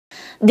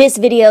This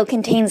video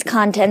contains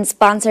content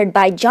sponsored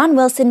by John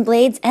Wilson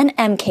Blades and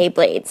MK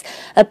Blades.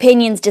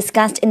 Opinions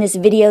discussed in this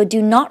video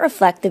do not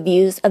reflect the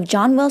views of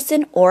John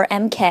Wilson or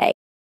MK.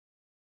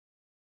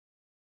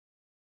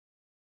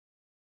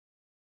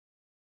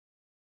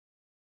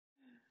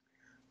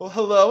 Well,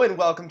 hello and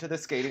welcome to the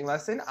skating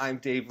lesson. I'm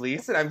Dave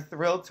Leese, and I'm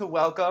thrilled to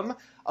welcome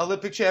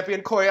Olympic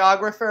champion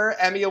choreographer,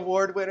 Emmy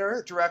Award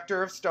winner,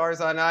 director of Stars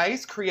on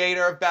Ice,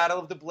 creator of Battle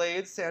of the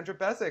Blades, Sandra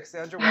Bezic.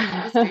 Sandra,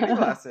 welcome to the skating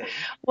lesson.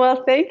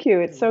 Well, thank you.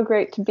 It's so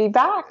great to be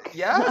back.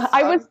 Yes.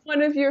 I was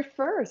one of your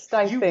first,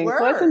 I think, were.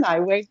 wasn't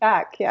I? Way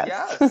back, yes.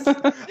 Yes.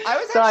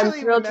 So I'm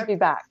thrilled to be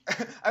back.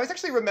 I was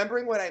actually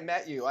remembering when I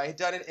met you. I had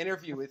done an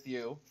interview with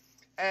you.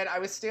 And I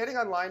was standing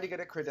online to get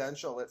a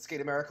credential at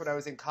Skate America when I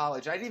was in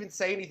college. I didn't even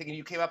say anything, and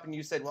you came up and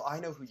you said, "Well, I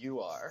know who you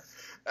are."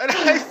 And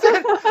I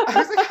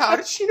was like, "How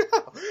did she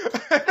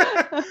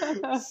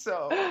know?"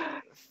 So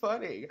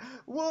funny.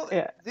 Well,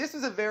 yeah. This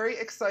is a very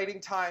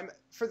exciting time.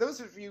 For those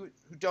of you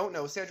who don't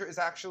know, Sandra is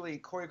actually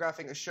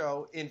choreographing a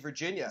show in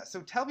Virginia. So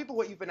tell people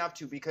what you've been up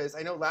to, because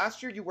I know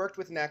last year you worked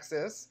with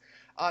Nexus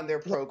on their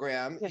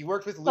program. Yeah. You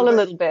worked with Luba. Well, a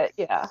little bit,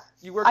 yeah.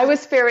 I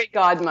was fairy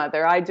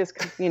godmother. I just,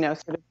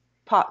 sort of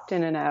popped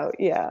in and out,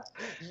 yeah.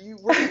 You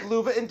worked with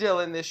Luba and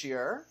Dylan this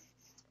year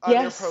on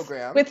their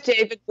program. With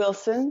David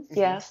Wilson,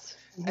 yes.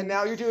 And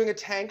now you're doing a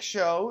tank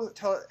show.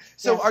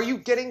 Are you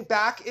getting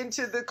back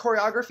into the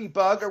choreography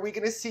bug? Are we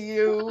going to see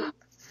you?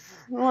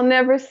 Well,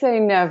 never say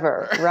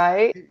never,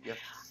 right? Yep.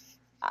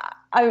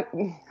 How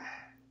do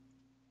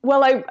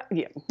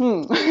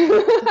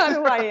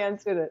I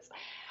answer this?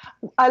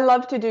 I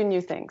love to do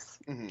new things,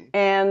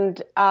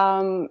 and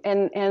I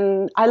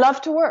love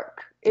to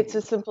work. It's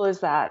as simple as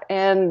that.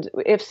 And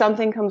if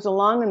something comes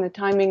along and the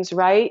timing's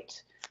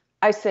right,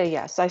 I say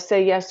yes. I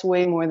say yes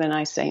way more than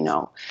I say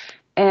no.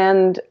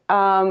 And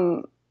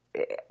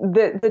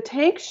the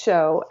tank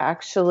show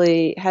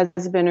actually has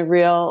been a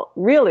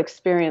real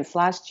experience.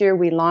 Last year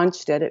we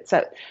launched it. It's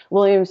at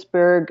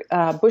Williamsburg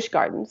Busch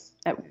Gardens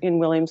in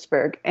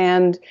Williamsburg.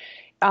 And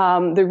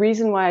the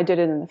reason why I did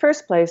it in the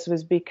first place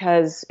was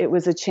because it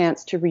was a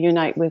chance to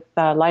reunite with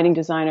lighting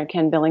designer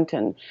Ken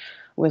Billington,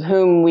 with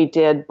whom we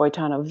did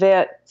Boitano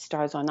Vit,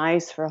 Stars on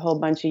Ice for a whole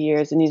bunch of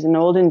years. And he's an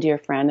old and dear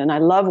friend, and I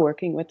love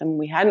working with him.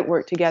 We hadn't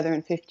worked together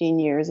in 15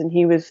 years, and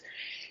he was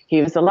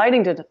a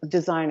lighting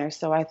designer.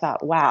 So I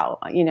thought, wow,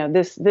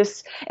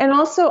 this, and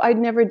also I'd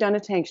never done a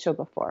tank show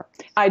before.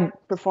 I'd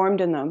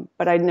performed in them,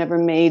 but I'd never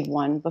made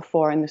one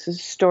before. And this is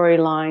a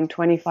storyline,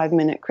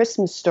 25-minute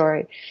Christmas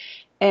story.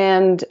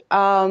 And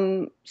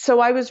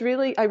so I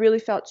really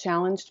felt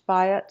challenged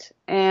by it.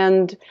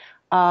 And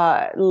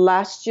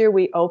last year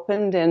we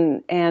opened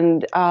and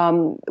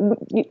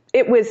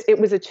it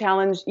was a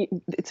challenge.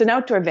 It's an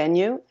outdoor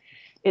venue.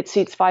 It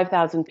seats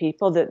 5,000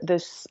 people.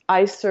 This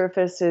ice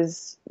surface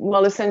is,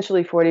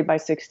 essentially 40 by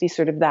 60,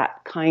 sort of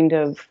that kind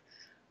of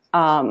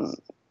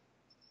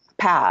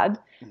pad.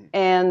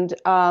 And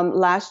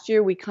last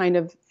year we kind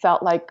of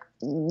felt like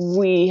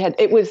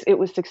it was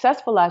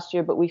successful last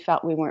year, but we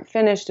felt we weren't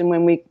finished. And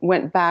when we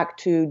went back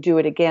to do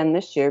it again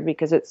this year,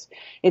 because it's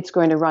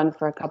going to run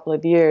for a couple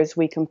of years,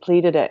 we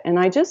completed it. And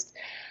I just,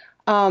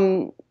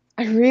 I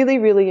really,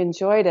 really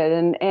enjoyed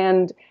it.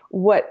 And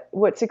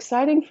what's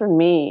exciting for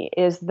me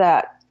is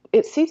that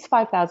it seats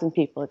 5,000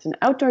 people. It's an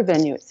outdoor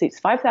venue. It seats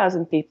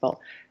 5,000 people.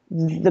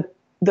 The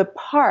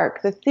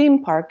park, the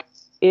theme park,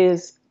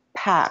 is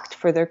packed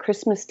for their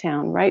Christmas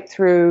town right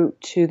through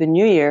to the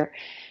New Year.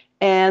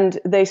 And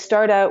they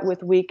start out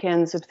with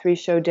weekends of 3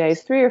 show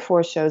days, 3 or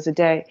 4 shows a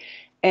day,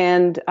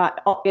 and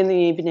in the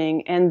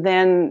evening. And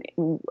then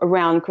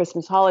around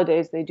Christmas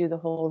holidays, they do the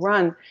whole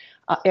run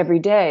every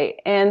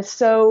day. And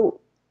so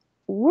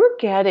we're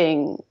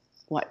getting,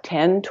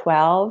 10,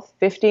 12,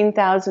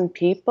 15,000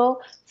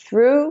 people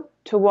through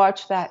to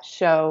watch that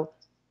show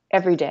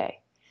every day.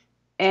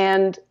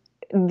 And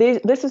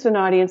this is an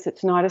audience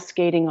that's not a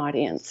skating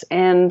audience.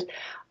 And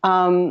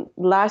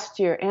last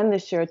year and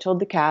this year, I told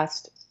the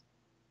cast,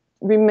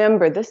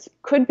 remember, this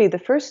could be the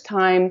first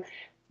time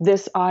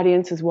this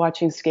audience is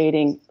watching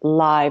skating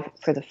live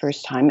for the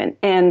first time,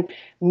 and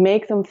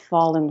make them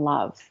fall in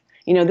love.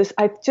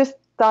 I just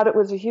thought it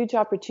was a huge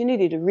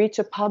opportunity to reach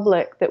a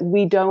public that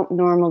we don't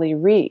normally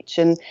reach.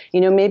 And,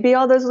 maybe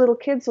all those little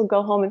kids will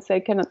go home and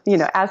say,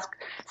 ask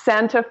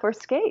Santa for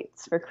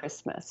skates for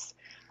Christmas.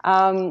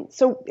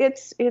 So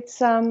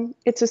it's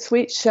a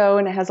sweet show,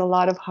 and it has a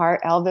lot of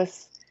heart.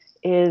 Elvis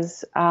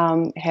is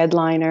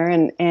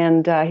headliner,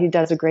 and he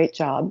does a great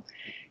job.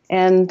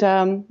 And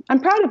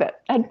I'm proud of it.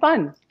 I had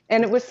fun.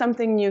 And it was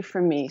something new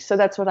for me. So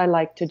that's what I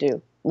like to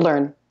do,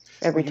 learn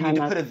every time.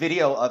 You need to put a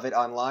video of it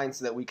online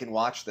so that we can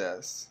watch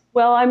this.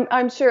 Well,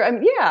 I'm sure.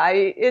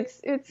 It's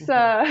it's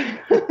a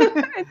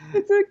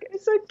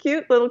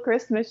cute little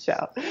Christmas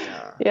show.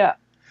 Yeah.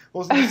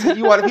 Well,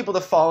 you wanted people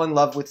to fall in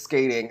love with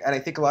skating, and I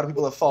think a lot of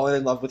people have fallen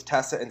in love with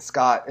Tessa and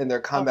Scott in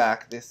their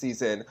comeback this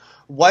season.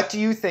 What do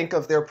you think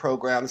of their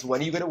programs?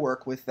 When are you going to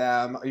work with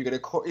them? Are you going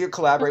to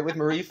collaborate with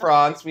Marie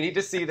France? We need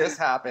to see this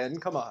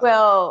happen. Come on.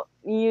 Well,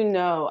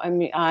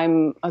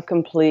 I'm a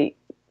complete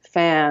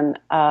fan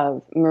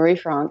of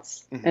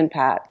Marie-France and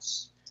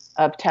Patch,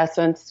 of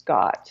Tessa and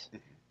Scott,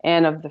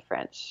 and of the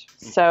French.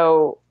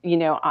 So, you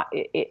know,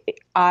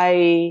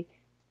 I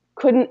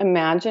couldn't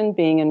imagine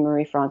being in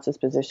Marie-France's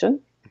position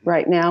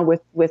right now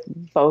with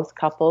both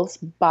couples,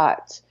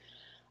 but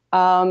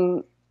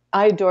I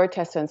adore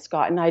Tessa and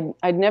Scott, and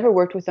I'd never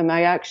worked with them.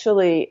 I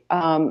actually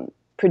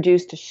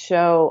produced a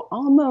show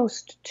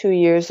almost 2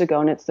 years ago,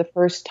 and it's the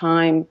first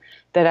time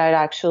that I'd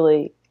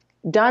actually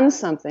done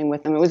something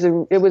with them.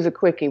 It was a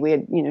quickie. We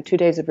had 2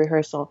 days of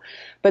rehearsal,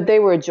 but they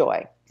were a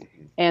joy,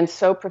 and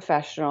so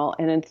professional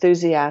and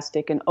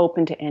enthusiastic and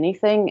open to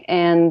anything.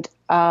 And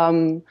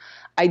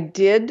I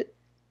did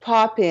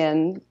pop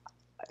in.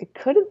 It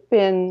could have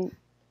been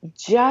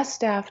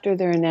just after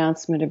their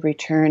announcement of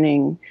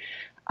returning.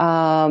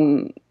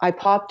 I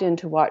popped in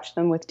to watch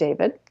them with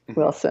David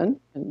Wilson.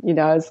 And,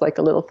 I was like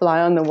a little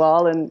fly on the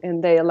wall,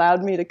 and they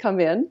allowed me to come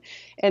in.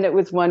 And it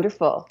was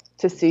wonderful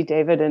to see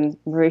David and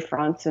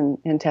Marie-France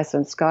and Tessa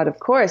and Scott, of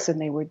course.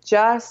 And they were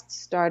just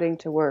starting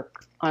to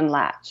work on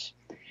Latch.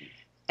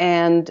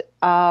 And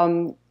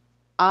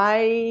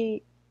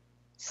I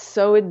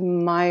so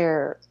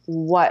admire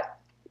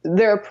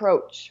their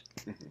approach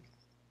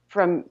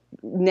from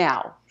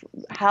now,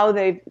 how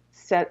they've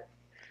set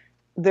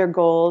their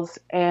goals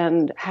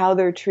and how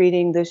they're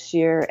treating this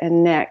year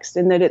and next,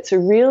 and that it's a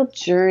real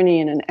journey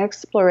and an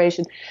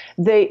exploration.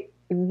 They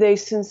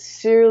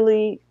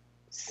sincerely,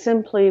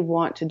 simply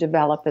want to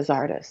develop as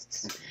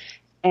artists,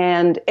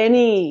 and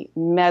any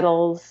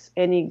medals,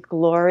 any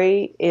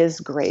glory is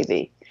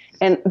gravy,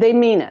 and they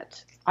mean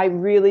it. I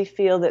really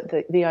feel that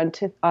the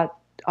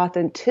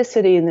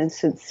authenticity and the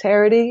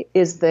sincerity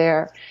is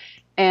there,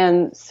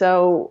 and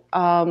so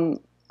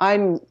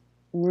I'm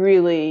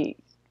really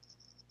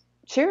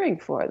cheering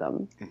for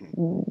them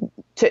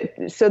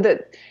so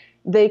that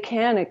they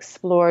can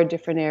explore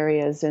different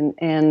areas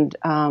and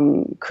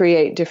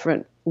create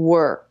different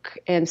work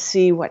and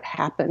see what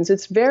happens.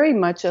 It's very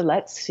much a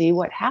let's see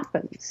what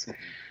happens.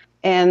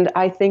 And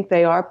I think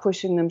they are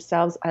pushing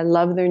themselves. I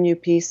love their new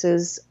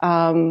pieces.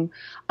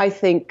 I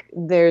think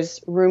there's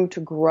room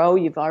to grow.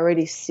 You've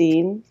already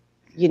seen,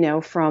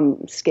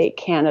 from Skate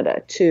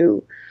Canada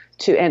to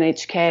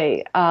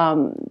NHK,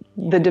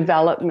 the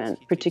development,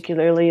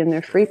 particularly in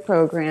their free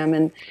program.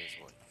 And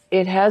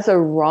it has a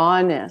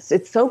rawness.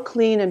 It's so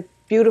clean and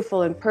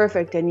beautiful and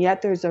perfect, and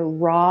yet there's a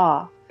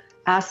raw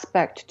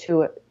aspect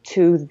to it,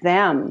 to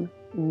them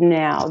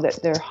now,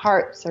 that their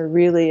hearts are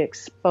really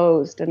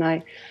exposed. And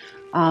I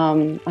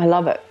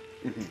love it.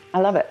 I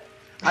love it.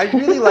 I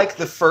really like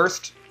the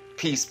first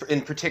piece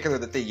in particular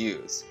that they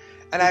use.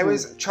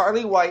 And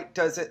Charlie White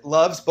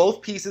loves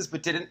both pieces,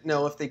 but didn't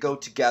know if they go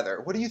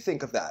together. What do you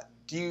think of that?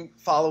 Do you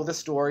follow the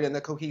story and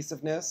the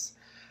cohesiveness?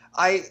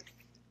 I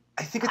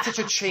think it's such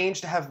a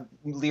change to have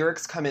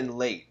lyrics come in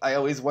late. I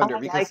always wonder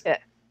because like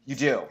it. You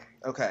do.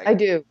 Okay.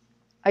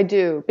 I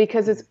do,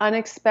 because it's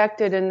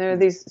unexpected, and there are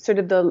these sort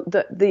of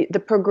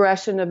the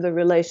progression of the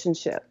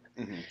relationship,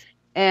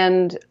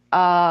 and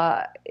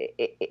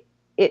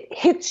it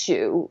hits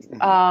you.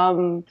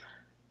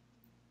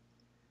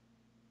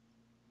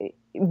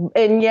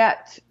 And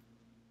yet,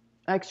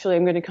 actually,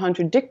 I'm going to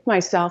contradict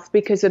myself,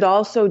 because it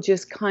also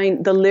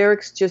the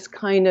lyrics just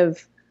kind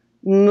of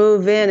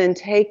move in and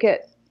take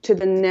it to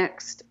the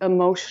next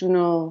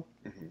emotional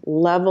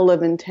level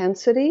of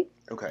intensity.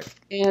 Okay.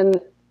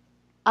 And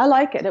I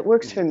like it. It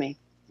works for me.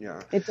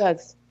 Yeah. It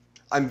does.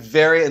 I'm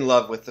very in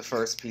love with the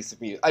first piece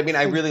of music. I mean,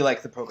 I really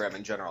like the program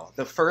in general.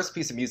 The first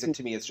piece of music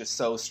to me is just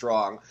so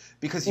strong,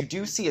 because you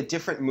do see a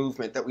different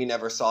movement that we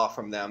never saw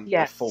from them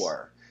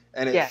before.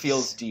 And it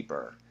feels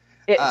deeper.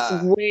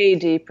 It's way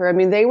deeper. I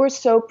mean, they were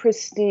so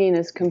pristine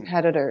as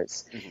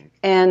competitors.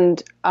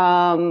 And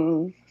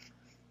there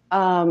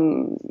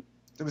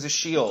was a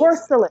shield.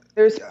 Porcelain.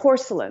 There's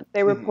porcelain.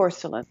 They were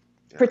porcelain.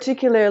 Yeah.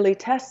 Particularly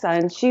Tessa,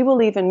 and she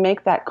will even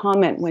make that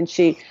comment when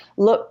she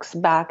looks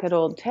back at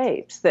old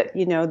tapes that,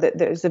 that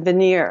there's a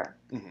veneer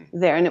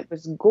there, and it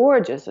was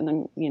gorgeous,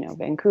 and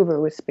Vancouver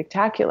was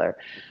spectacular.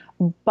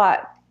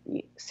 But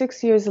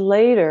 6 years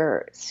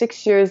later,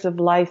 6 years of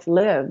life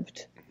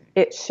lived,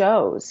 it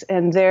shows,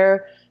 and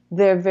they're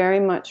very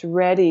much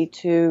ready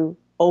to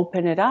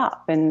open it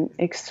up and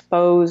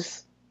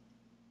expose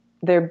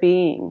their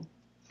being.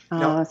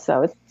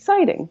 So it's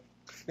exciting.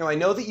 Now, I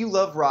know that you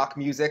love rock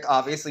music.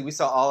 Obviously, we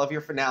saw all of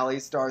your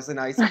finales, Stars and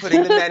Ice,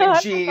 Putting the Men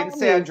in Jeans,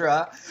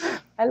 Sandra.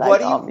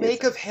 What do you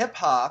make of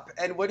hip-hop,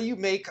 and what do you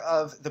make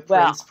of the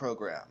Prince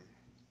program?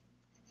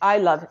 I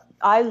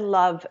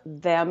love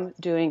them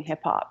doing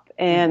hip-hop,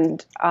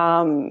 and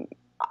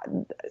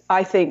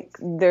I think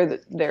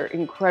they're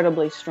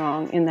incredibly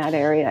strong in that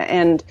area.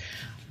 And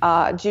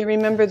do you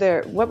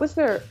remember what was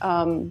their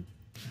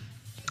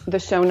the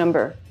show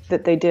number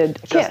that they did?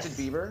 Justin Kiss.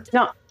 Bieber?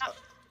 No.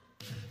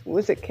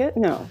 Was it Kit?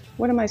 No.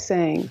 What am I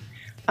saying?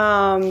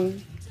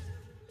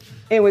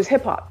 It was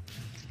hip hop.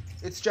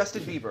 It's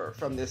Justin Bieber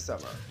from this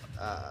summer.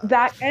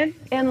 That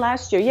and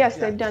last year. Yes,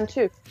 they've done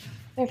two.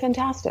 They're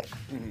fantastic.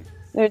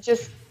 They're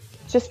just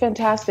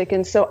fantastic.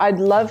 And so I'd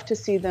love to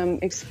see them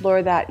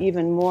explore that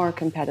even more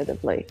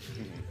competitively.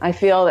 I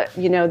feel that,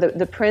 you know,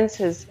 the Prince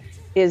is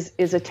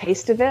a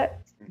taste of it,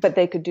 but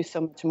they could do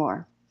so much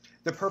more.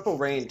 The Purple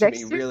Rain to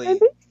me really,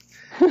 maybe?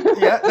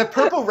 yeah, the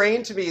Purple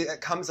Rain to me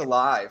it comes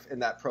alive in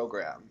that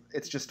program.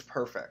 It's just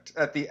perfect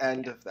at the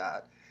end of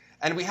that.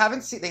 And they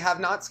have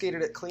not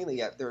skated it cleanly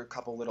yet. There are a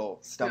couple little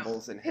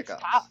stumbles and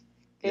hiccups. It's tough.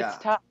 It's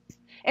tough.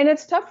 And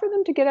it's tough for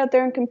them to get out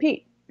there and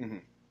compete.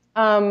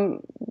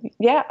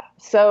 Yeah,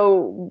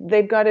 so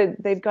they've got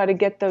to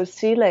get those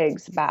sea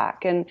legs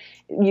back,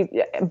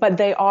 but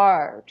they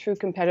are true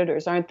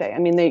competitors, aren't they? I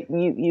mean,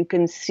 you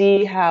can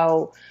see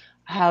how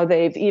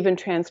they've even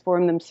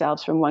transformed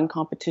themselves from one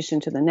competition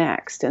to the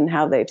next, and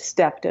how they've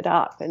stepped it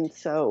up, and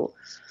so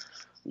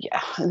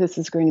yeah, this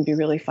is going to be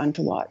really fun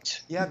to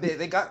watch. Yeah,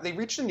 they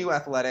reached a new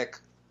athletic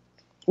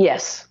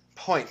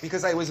point,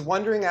 because I was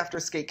wondering after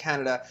Skate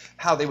Canada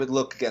how they would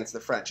look against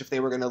the French, if they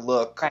were going to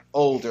look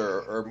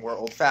older or more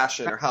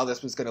old-fashioned, or how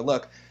this was going to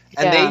look.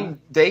 And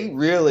they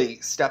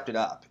really stepped it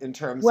up in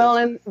terms of...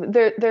 and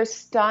their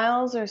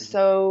styles are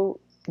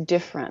so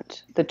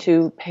different. The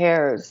two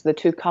pairs, the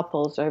two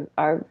couples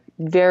are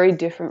very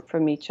different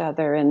from each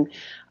other. And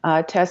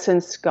Tess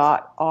and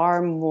Scott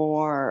are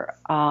more,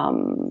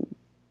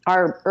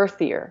 are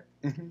earthier.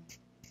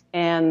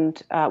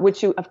 And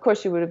which of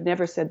course, you would have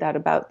never said that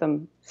about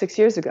them 6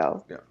 years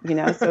ago. You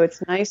know, so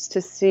it's nice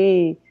to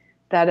see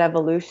that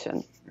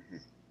evolution.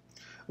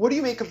 What do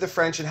you make of the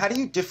French, and how do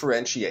you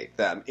differentiate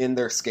them in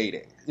their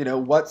skating? You know,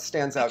 what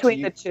stands out to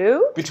you?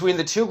 Between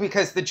the two,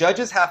 because the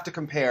judges have to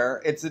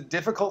compare. It's a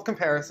difficult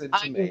comparison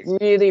to make. I'm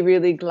really,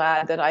 really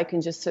glad that I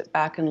can just sit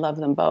back and love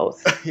them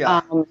both.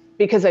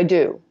 Because I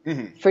do,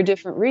 for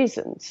different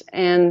reasons.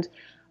 And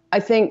I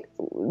think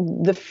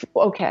the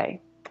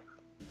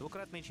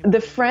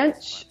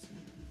French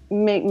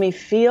make me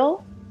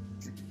feel,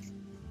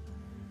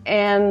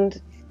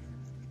 and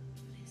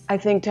I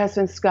think Tess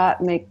and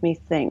Scott make me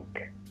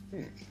think.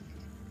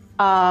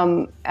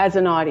 As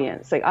an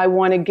audience, like I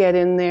want to get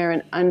in there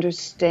and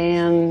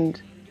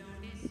understand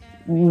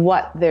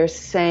what they're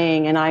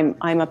saying, and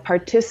I'm a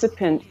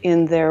participant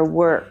in their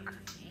work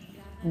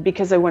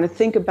because I want to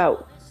think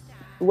about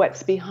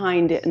what's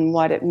behind it and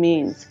what it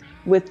means.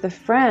 With the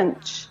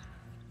French,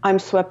 I'm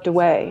swept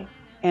away,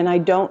 and I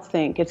don't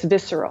think it's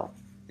visceral.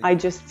 I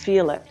just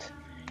feel it,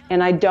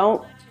 and I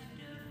don't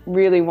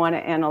really want to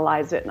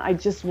analyze it, and I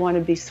just want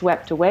to be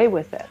swept away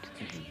with it.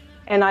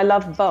 And I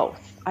love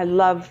both. I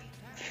love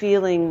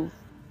feeling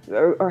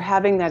or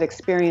having that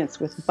experience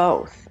with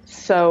both.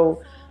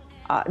 So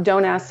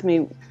don't ask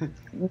me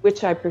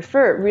which I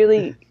prefer. It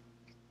really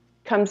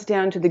comes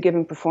down to the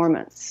given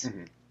performance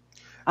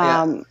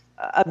of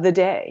the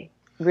day,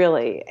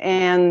 really.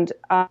 And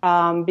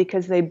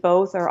because they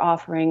both are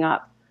offering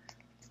up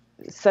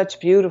such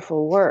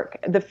beautiful work.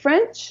 The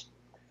French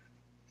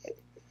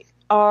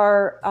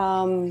are,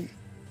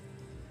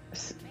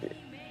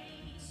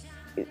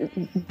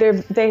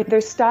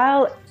 their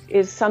style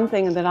is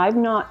something that I've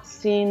not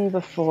seen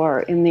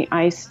before in the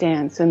ice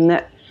dance, and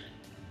that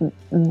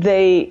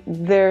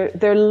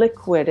they're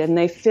liquid and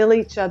they fill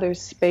each other's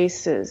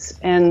spaces,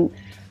 and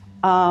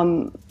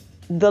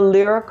the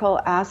lyrical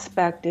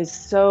aspect is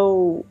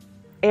so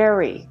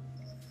airy.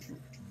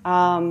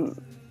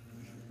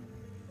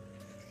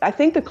 I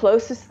think the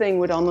closest thing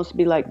would almost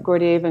be like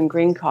Gurdjieff and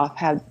Greenkopf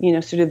had, you know,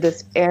 sort of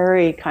this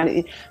airy kind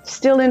of,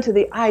 still into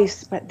the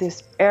ice, but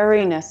this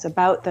airiness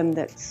about them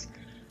that's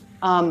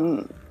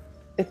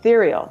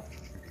ethereal.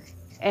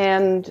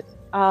 And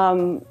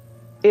I'm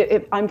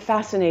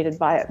fascinated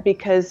by it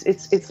because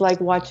it's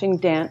like watching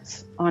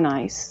dance on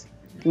ice,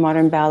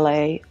 modern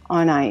ballet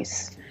on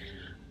ice.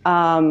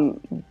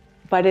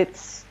 But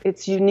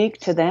it's unique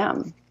to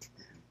them.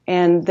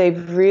 And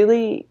they've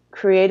really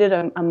created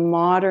a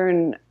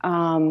modern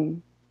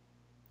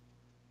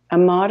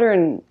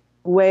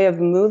way of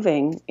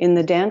moving in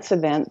the dance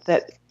event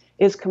that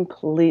is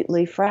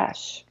completely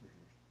fresh.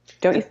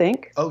 Don't you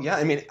think? Oh, yeah.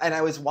 I mean, and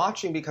I was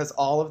watching because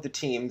all of the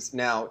teams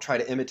now try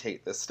to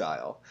imitate this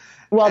style.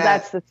 Well,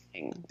 that's the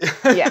thing.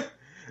 Yeah,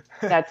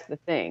 that's the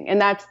thing.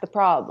 And that's the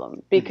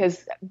problem,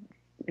 because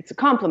it's a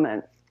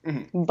compliment,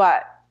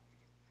 but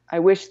I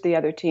wish the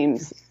other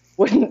teams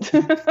wouldn't.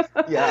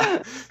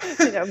 Yeah.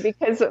 You know,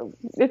 because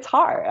it's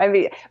hard. I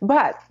mean,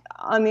 but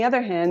on the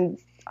other hand,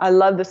 I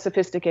love the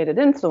sophisticated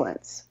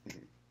influence,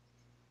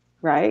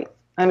 right?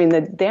 I mean,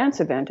 the dance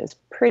event is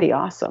pretty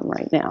awesome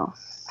right now.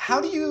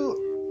 How do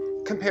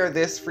you compare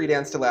this free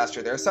dance to last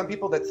year? There are some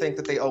people that think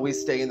that they always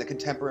stay in the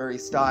contemporary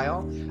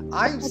style.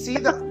 I see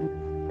the...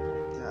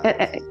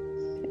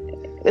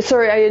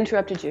 Sorry, I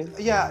interrupted you.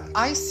 Yeah,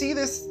 I see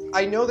this.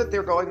 I know that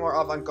they're going more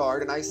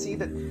avant-garde, and I see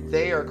that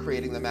they are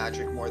creating the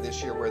magic more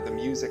this year where the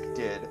music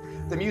did.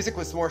 The music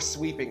was more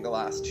sweeping the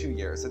last 2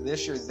 years, and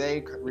this year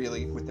they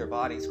really, with their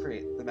bodies,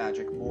 create the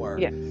magic more.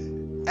 Yeah.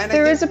 And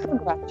there is a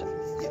progression.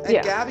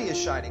 And Gabby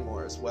is shining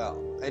more as well.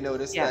 I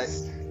noticed that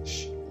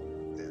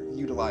they're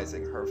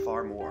utilizing her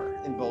far more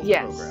in both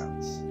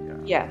programs.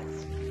 Yeah. Yes.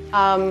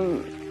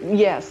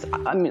 Yes.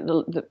 I mean,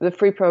 the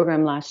free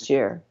program last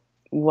year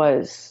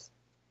was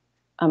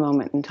a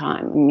moment in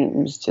time. I mean, it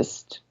was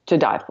just to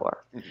die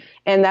for. Mm-hmm.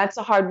 And that's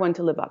a hard one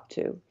to live up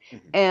to. Mm-hmm.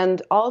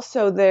 And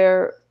also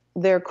their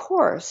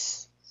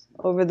course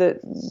over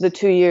the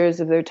 2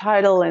 years of their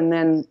title, and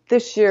then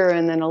this year,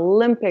 and then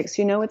Olympics,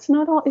 it's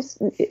not all,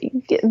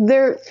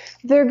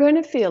 they're going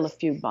to feel a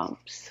few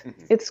bumps.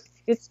 Mm-hmm.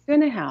 It's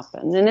going to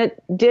happen. And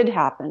it did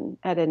happen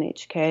at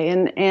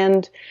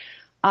NHK.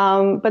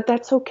 But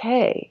that's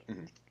okay,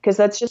 because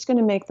that's just going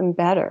to make them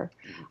better.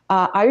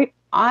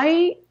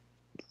 I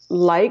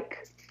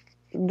like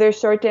their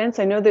short dance.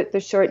 I know that the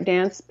short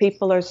dance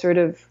people are sort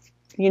of,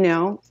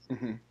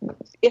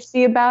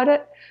 iffy about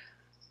it.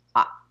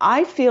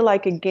 I feel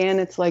like, again,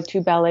 it's like two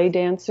ballet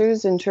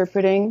dancers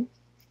interpreting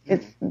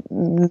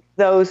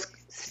those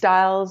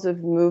styles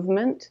of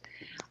movement.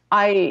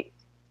 I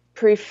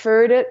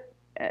preferred it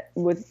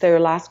with their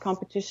last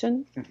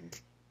competition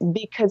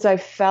because I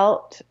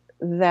felt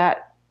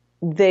that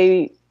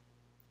they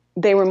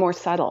were more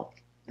subtle.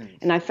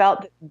 And I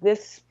felt that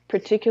this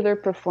particular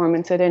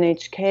performance at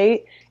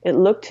NHK, it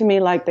looked to me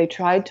like they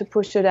tried to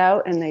push it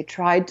out and they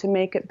tried to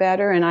make it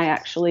better. And I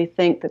actually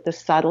think that the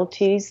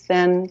subtleties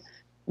then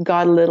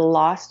got a little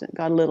lost,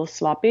 got a little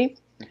sloppy.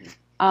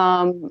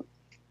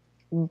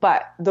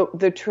 But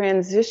the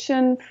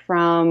transition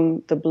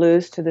from the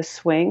blues to the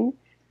swing,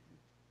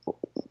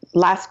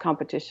 last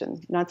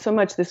competition, not so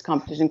much this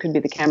competition, could be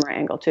the camera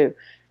angle too,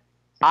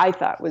 I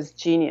thought was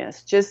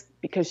genius, just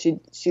because she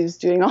was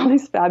doing all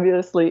these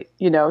fabulously,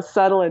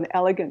 subtle and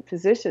elegant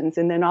positions.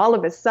 And then all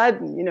of a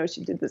sudden,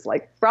 she did this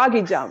like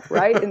froggy jump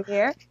right in the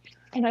air.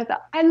 And I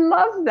thought, I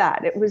love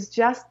that. It was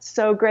just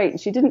so great. And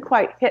she didn't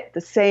quite hit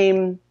the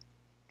same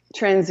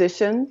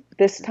transition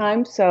this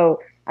time. So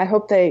I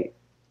hope they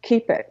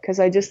keep it, because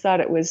I just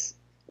thought it was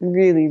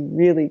really,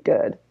 really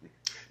good.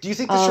 Do you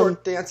think the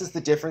short dance is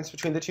the difference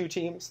between the two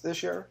teams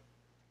this year?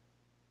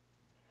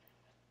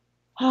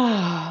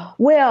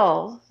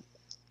 Well,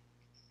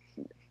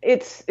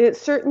 it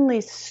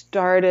certainly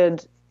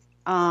started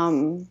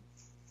the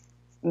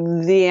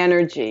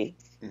energy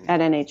at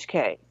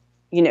NHK.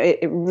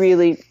 It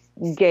really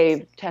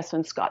gave Tessa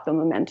and Scott the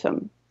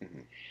momentum.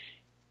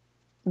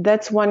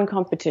 That's one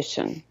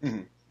competition.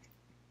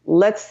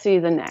 Let's see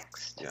the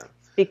next. Yeah.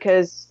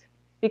 Because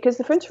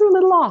the French were a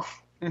little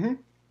off.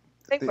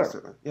 They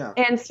were. Yeah.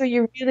 And so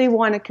you really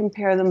want to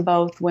compare them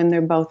both when they're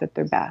both at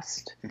their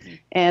best.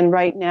 And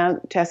right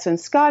now, Tessa and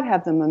Scott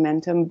have the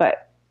momentum,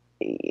 but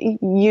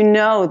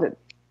that,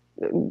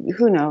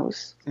 who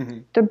knows?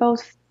 They're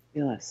both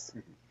fabulous.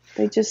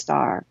 They just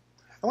are.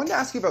 I wanted to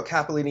ask you about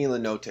Capellini and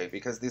Lenotte,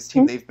 because this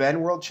team, they've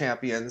been world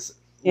champions,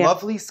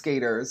 lovely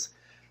skaters.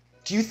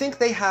 Do you think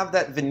they have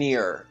that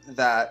veneer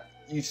that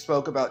you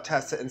spoke about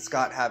Tessa and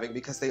Scott having,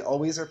 because they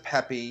always are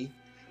peppy?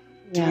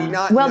 Do we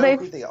not know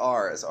who they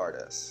are as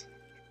artists?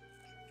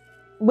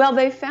 Well,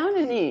 they found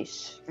a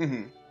niche.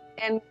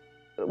 And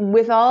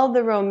with all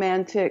the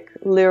romantic,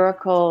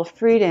 lyrical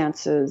free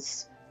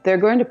dances, they're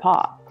going to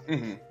pop.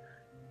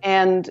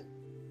 And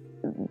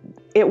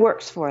it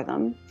works for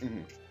them.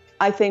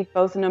 I think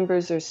both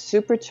numbers are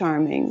super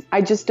charming.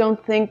 I just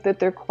don't think that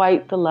they're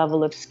quite the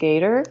level of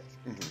skater,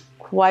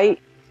 quite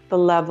the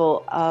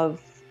level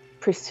of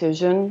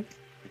precision.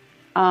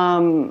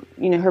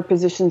 Her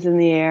positions in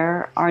the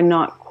air are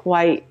not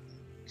quite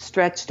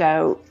stretched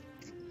out.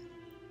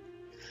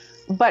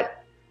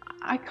 But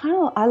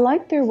I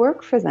like their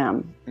work for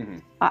them.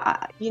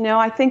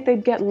 I think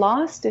they'd get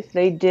lost if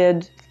they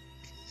did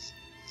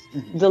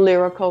the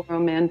lyrical,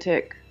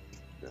 romantic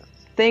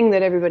thing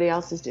that everybody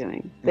else is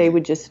doing. They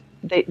would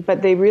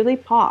but they really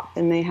pop,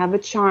 and they have a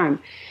charm,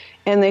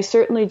 and they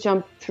certainly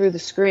jump through the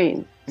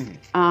screen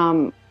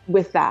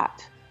with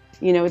that.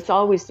 It's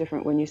always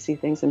different when you see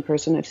things in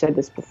person. I've said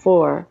this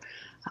before,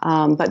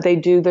 but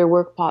their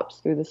work pops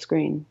through the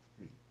screen.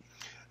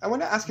 I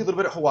want to ask you a little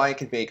bit of Hawaiian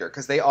Kid Baker,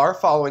 because they are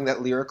following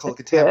that lyrical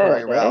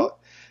contemporary route.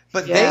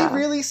 But they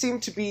really seem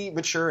to be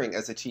maturing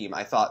as a team.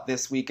 I thought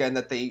this weekend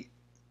that they,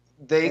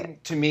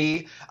 to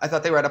me, I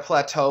thought they were at a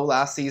plateau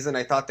last season.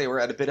 I thought they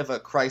were at a bit of a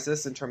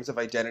crisis in terms of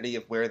identity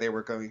of where they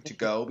were going to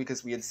go,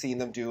 because we had seen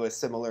them do a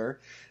similar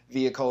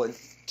vehicle. And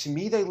to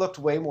me, they looked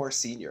way more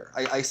senior.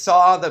 I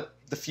saw the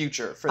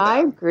future for them. I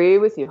agree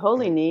with you.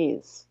 Holy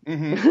knees.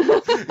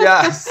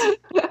 Yes.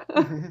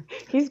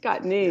 He's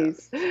got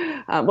knees.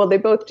 Well, they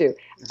both do.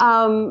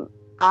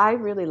 I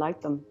really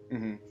like them.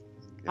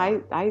 I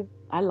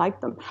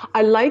like them.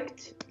 I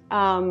liked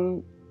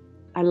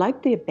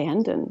the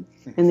abandon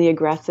and the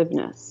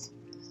aggressiveness.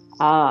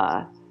 They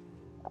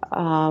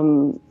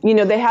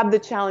have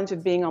the challenge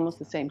of being almost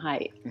the same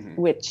height,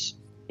 which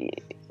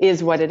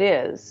is what it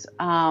is.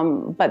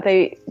 But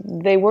they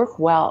work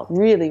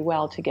really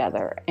well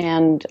together,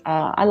 and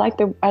I like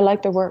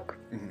their work.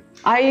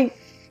 I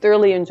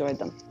thoroughly enjoyed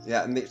them.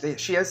 Yeah, and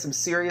she has some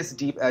serious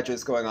deep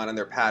edges going on in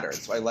their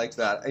patterns, so I liked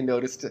that. I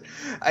noticed.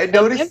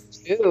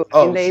 Too.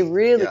 Oh, and they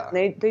really,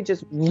 they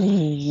just,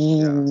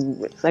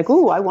 it's like,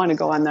 ooh, I want to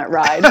go on that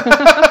ride.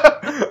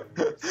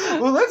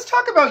 Well, let's talk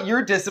talk about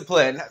your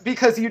discipline,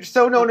 because you're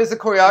so known as a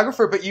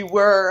choreographer, but you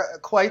were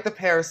quite the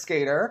pair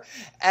skater.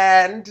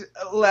 And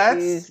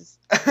let's...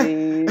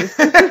 Please.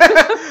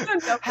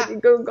 Nobody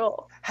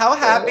Google. How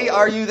happy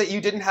are you that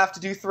you didn't have to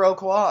do throw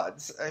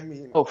quads? I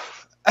mean...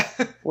 Oof.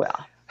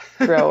 Well,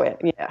 throw it.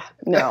 Yeah.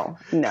 No.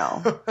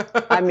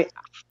 I mean,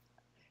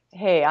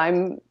 hey,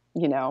 I'm,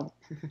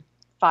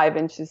 5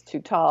 inches too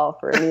tall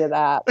for any of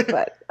that,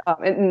 but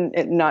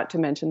and not to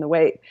mention the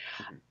weight.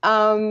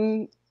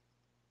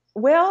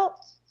 Well,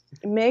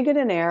 Megan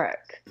and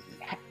Eric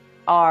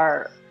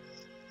are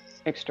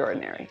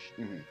extraordinary,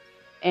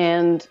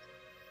 and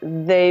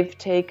they've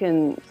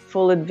taken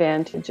full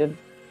advantage of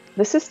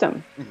the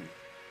system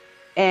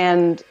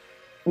and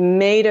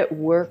made it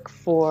work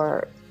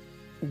for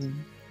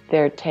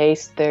their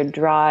taste, their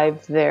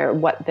drive,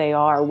 what they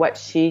are, what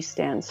she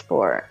stands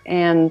for,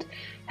 and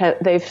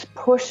they've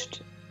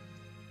pushed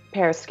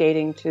pair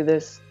skating to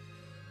this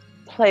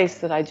place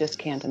that I just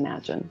can't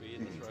imagine.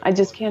 I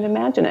just can't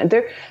imagine it.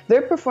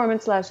 Their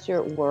performance last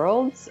year at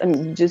Worlds,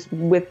 just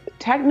with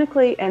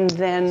technically, and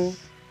then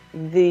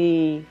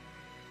the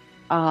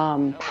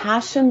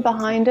passion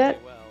behind it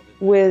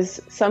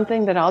was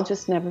something that I'll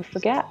just never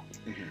forget.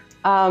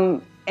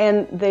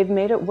 And they've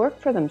made it work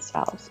for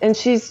themselves. And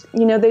she's,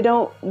 they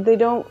don't.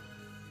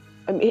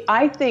 I mean,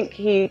 I think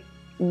he,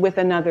 with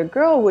another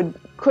girl,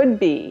 could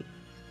be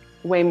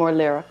way more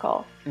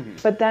lyrical.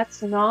 But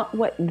that's not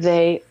what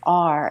they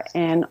are,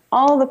 and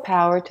all the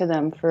power to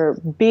them for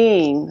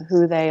being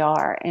who they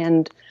are.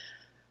 And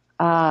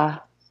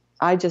I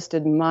just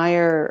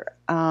admire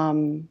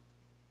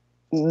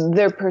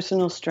their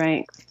personal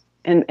strength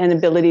and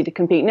ability to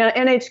compete. Now,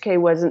 NHK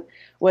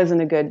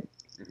wasn't a good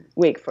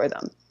week for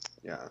them.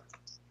 Yeah.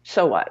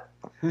 So what?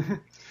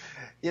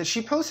 Yeah,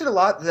 she posted a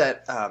lot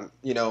that,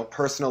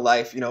 personal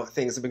life,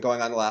 things have been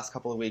going on the last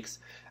couple of weeks.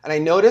 And I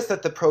noticed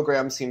that the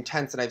programs seem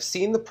tense, and I've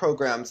seen the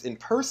programs in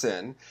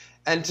person.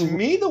 And to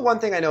me, the one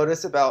thing I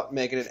notice about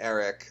Megan and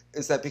Eric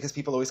is that, because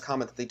people always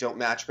comment that they don't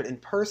match, but in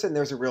person,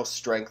 there's a real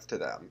strength to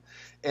them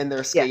in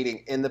their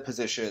skating, in the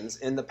positions,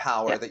 in the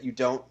power that you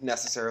don't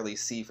necessarily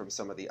see from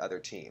some of the other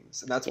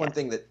teams. And that's one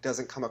thing that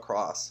doesn't come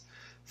across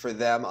for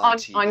them on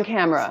TV. On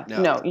camera.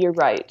 No, you're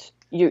right.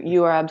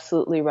 You are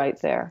absolutely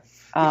right there.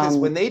 Because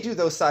when they do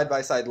those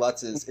side-by-side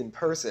Lutzes in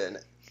person,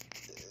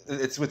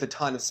 it's with a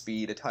ton of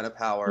speed, a ton of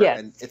power,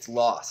 and it's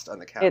lost on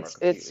the camera.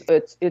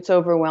 It's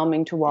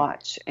overwhelming to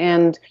watch.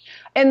 And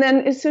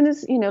then as soon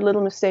as,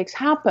 little mistakes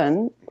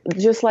happen,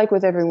 just like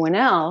with everyone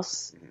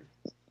else,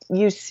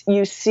 you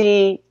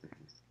see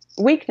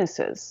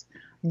weaknesses.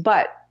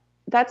 But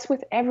that's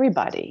with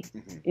everybody.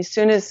 As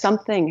soon as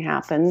something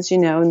happens,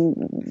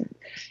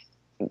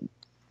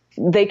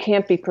 they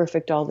can't be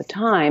perfect all the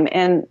time.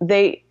 And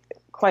they,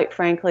 quite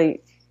frankly,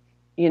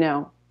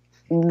 they're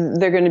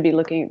going to be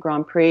looking at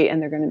Grand Prix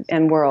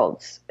and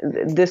Worlds.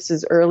 This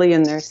is early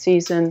in their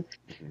season,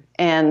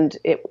 and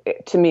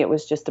to me it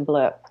was just a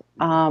blip.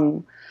 I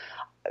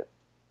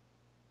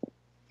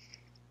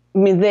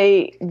mean,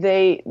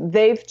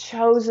 they've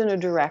chosen a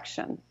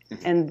direction,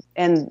 and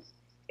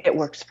it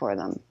works for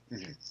them.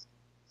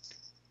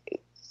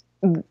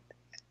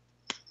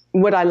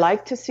 Would I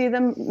like to see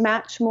them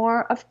match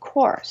more? Of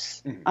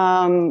course.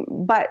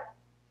 But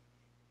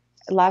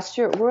last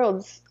year at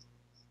Worlds,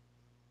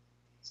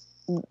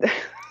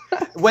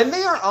 when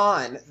they are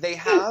on, they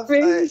have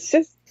when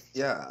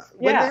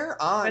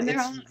they're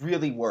on,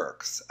 really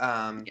works.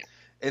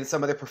 In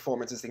some of their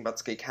performances, think about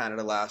Skate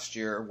Canada last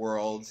year,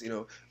 Worlds,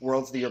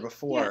 Worlds the year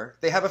before.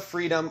 They have a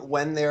freedom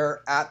when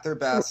they're at their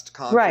best,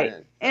 confident. Right.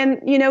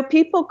 And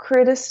people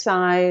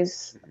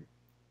criticize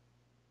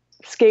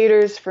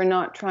skaters for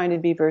not trying to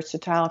be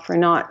versatile, for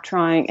not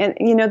trying, and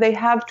they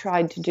have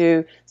tried to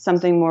do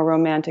something more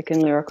romantic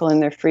and lyrical in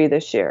their free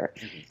this year.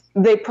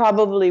 They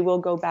probably will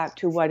go back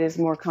to what is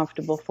more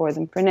comfortable for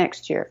them for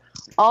next year.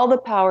 All the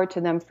power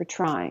to them for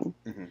trying,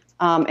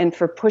 and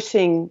for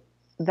pushing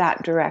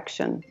that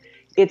direction.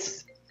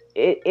 It's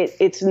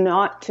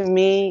not, to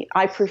me,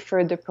 I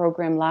preferred the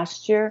program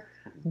last year,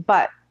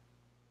 but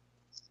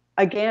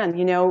again,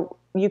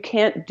 you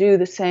can't do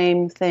the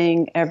same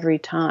thing every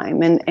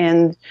time.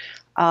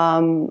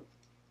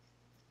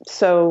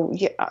 So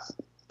yeah,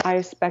 I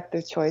respect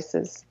their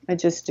choices. I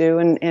just do.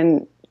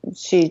 And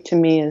she, to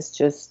me, is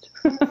just.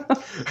 Yeah.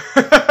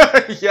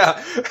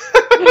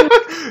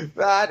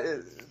 That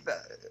is.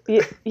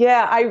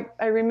 Yeah.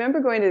 I remember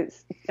going to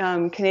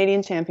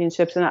Canadian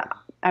Championships, and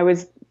I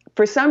was,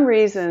 for some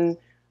reason,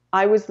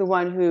 I was the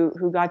one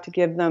who got to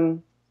give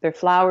them their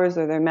flowers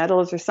or their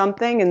medals or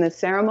something in the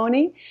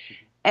ceremony.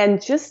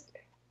 And just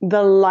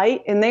the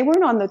light, and they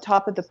weren't on the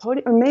top of the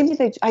podium, or maybe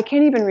I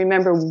can't even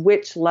remember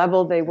which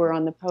level they were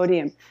on the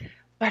podium,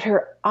 but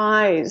her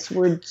eyes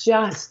were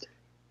just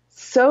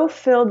so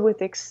filled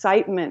with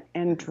excitement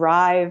and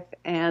drive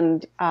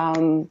and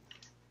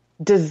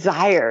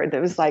desire.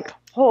 That was like,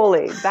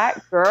 holy,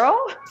 that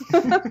girl,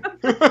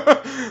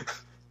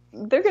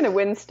 they're going to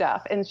win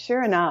stuff. And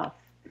sure enough,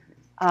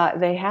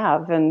 they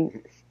have.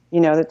 And,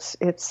 it's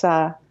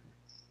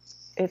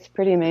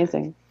pretty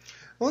amazing.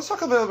 Well, let's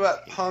talk a little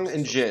about Peng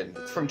and Jin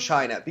from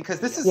China, because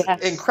this is Yes.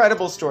 an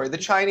incredible story. The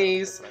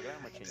Chinese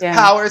Yeah.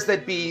 powers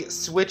that be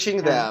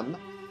switching them.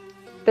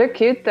 They're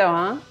cute though,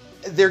 huh?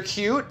 They're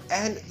cute,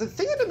 and the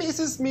thing that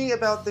amazes me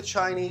about the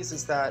Chinese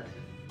is that,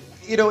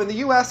 you know, in the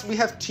US, we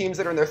have teams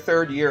that are in their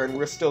third year, and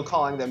we're still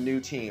calling them new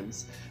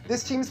teams.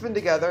 This team's been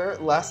together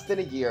less than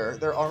a year.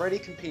 They're already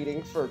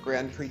competing for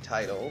Grand Prix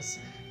titles.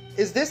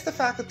 Is this the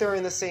fact that they're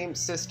in the same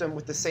system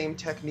with the same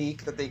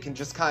technique that they can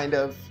just kind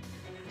of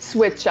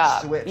Switch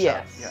up.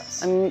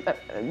 Yes.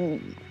 I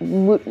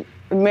mean,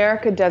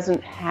 America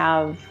doesn't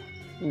have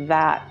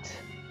that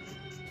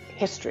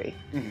history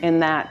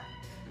and that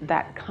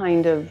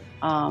kind of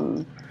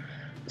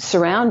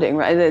surrounding,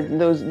 right?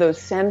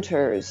 Those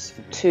centers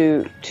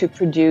to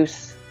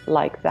produce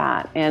like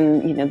that,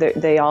 and you know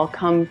they're all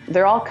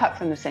cut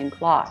from the same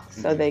cloth,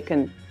 so they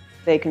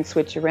can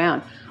switch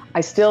around.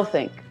 I still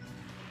think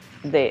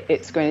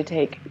it's going to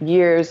take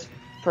years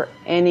for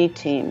any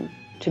team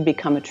to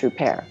become a true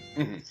pair.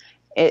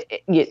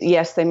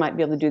 Yes, they might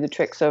be able to do the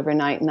tricks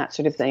overnight and that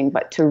sort of thing,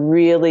 but to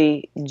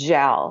really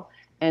gel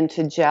and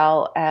to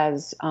gel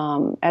as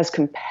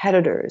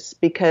competitors,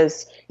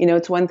 because you know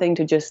it's one thing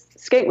to just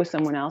skate with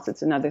someone else;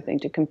 it's another thing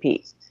to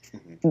compete,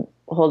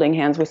 holding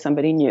hands with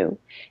somebody new,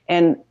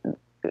 and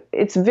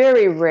it's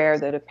very rare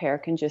that a pair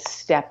can just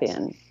step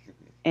in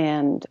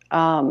and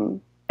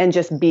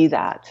just be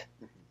that.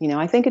 You know,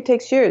 I think it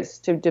takes years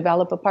to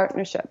develop a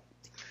partnership.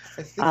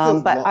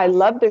 But I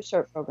love their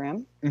short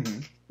program.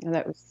 And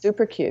that was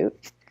super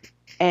cute.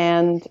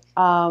 And,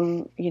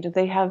 you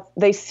know,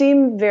 they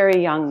seem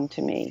very young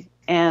to me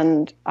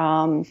and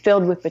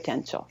filled with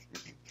potential.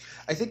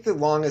 I think the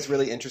long is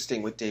really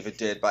interesting what David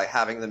did by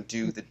having them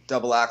do the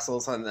double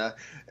axels on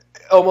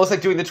almost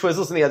like doing the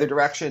twizzles in the other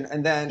direction.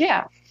 And then,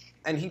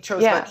 and he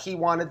chose that he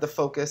wanted the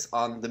focus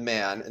on the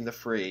man in the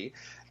free,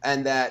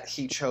 and that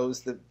he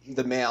chose the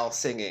male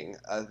singing,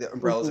 the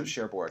Umbrellas of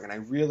Cherbourg. And I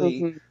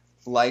really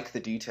like the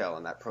detail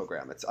in that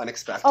program. It's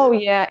unexpected. Oh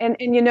yeah, and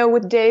you know,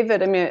 with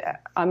David, I mean,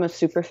 I'm a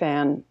super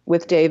fan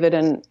with David,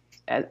 and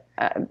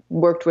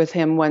worked with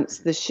him once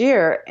this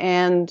year,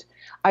 and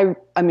I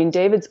mean,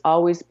 David's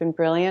always been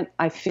brilliant.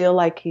 I feel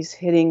like he's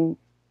hitting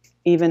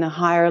even a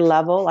higher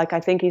level. Like I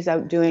think he's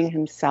outdoing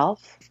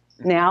himself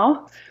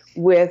now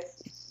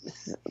with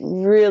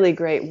really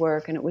great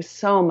work, and it was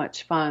so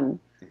much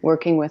fun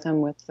working with him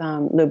with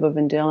Lubov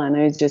and Dylan.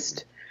 It was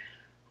just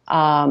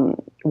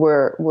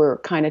we're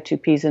kind of two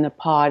peas in a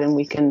pod, and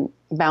we can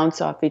bounce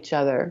off each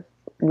other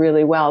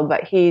really well.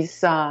 But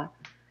his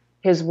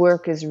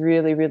work is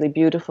really, really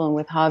beautiful, and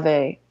with Have,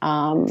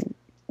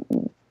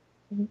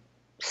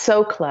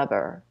 so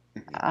clever,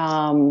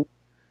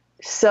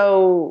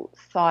 so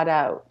thought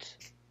out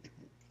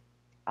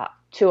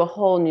to a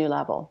whole new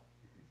level.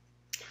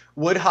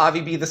 Would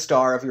Javi be the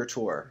star of your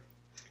tour?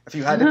 If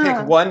you had to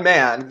pick one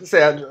man,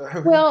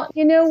 Sandra. Well,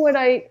 you know what?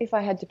 If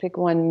I had to pick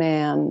one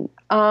man,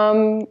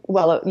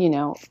 well, you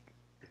know,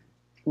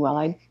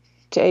 I'd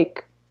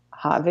take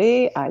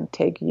Javi, I'd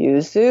take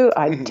Yuzu,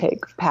 I'd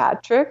take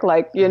Patrick,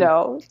 like, you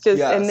know,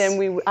 just, and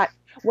then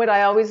what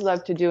I always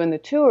love to do in the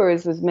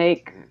tours is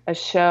make a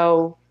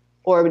show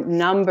or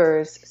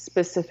numbers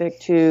specific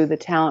to the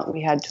talent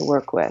we had to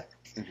work with.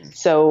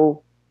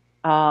 So,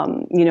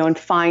 you know, and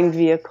find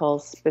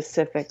vehicles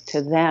specific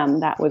to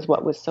them. That was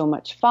what was so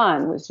much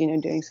fun, was, you know,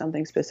 doing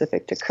something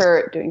specific to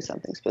Kurt, doing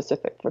something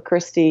specific for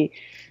Christy,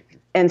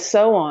 and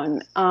so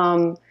on.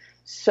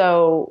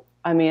 So,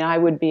 I mean, I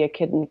would be a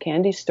kid in the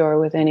candy store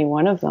with any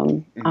one of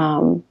them.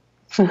 Well,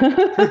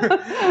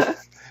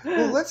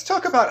 let's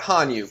talk about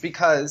Hanyu,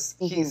 because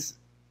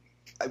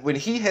when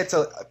he hits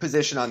a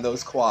position on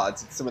those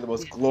quads, it's some of the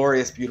most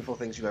glorious, beautiful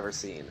things you've ever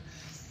seen.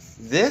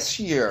 This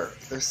year,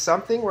 there's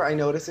something where I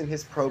notice in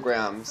his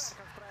programs,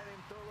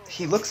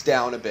 he looks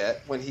down a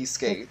bit when he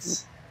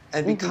skates.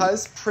 And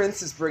because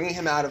Prince is bringing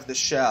him out of the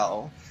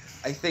shell,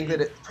 I think that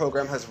the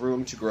program has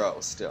room to grow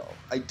still.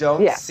 I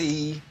don't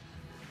see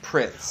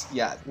Prince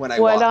yet when I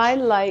watch. What I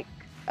like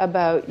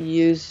about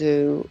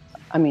Yuzu,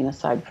 I mean,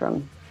 aside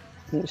from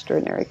the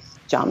extraordinary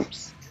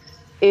jumps,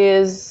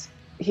 is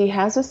he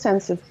has a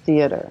sense of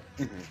theater.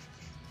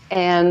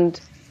 And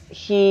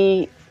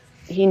he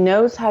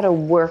knows how to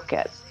work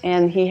it.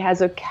 And he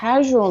has a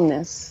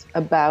casualness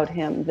about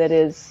him that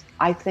is,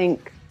 I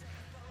think,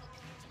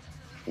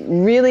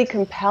 really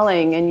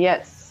compelling. And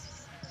yet,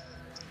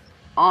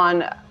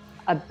 on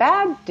a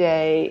bad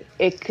day,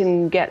 it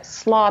can get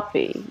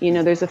sloppy. You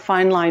know, there's a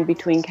fine line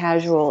between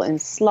casual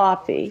and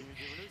sloppy.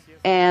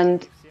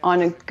 And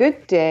on a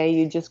good day,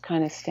 you just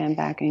kind of stand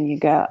back and you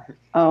go,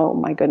 oh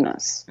my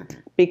goodness,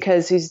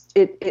 because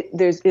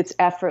it's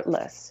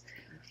effortless.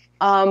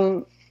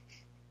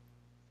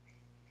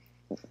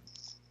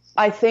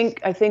 I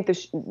think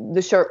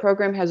the short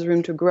program has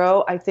room to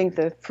grow. I think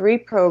the free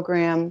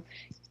program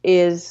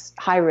is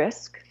high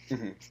risk,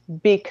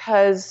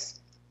 because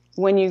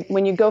when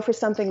you go for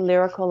something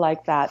lyrical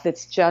like that,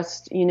 that's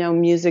just, you know,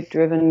 music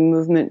driven,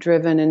 movement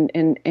driven,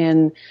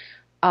 and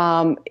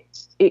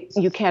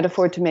you can't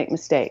afford to make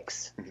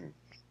mistakes.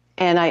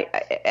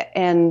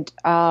 And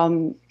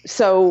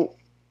so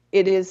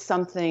it is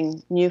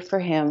something new for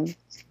him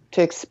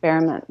to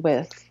experiment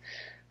with.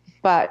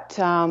 But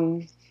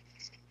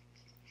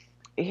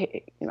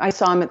I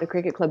saw him at the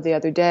cricket club the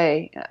other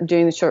day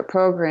doing the short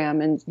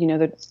program, and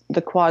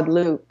the quad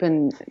loop,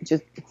 and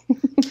just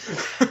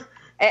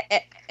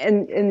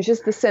and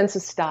just the sense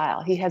of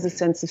style. He has a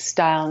sense of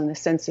style and a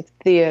sense of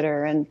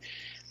theater, and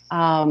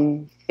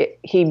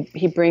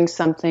he brings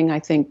something, I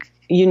think,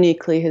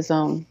 uniquely his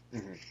own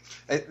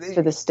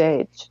to the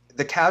stage.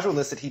 The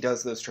casualness that he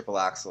does those triple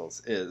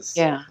axels is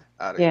out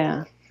of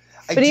control.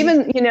 But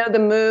even the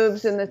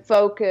moves and the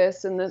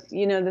focus and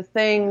the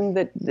thing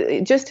that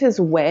just his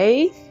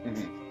way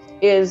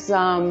is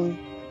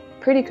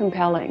pretty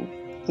compelling.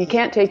 You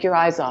can't take your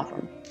eyes off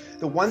him.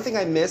 The one thing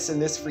I miss in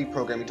this free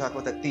program, you talk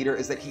about that theater,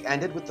 is that he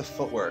ended with the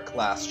footwork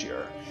last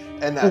year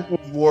and that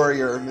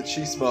warrior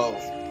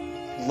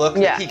machismo look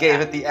that he gave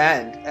at the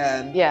end.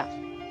 And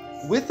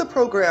with the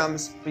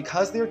programs,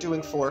 because they're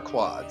doing 4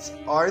 quads,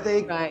 are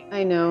they? Right.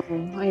 I know.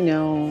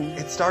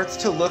 It starts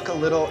to look a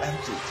little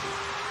empty.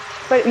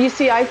 But you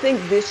see, I think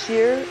this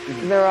year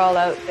they're all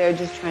out there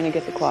just trying to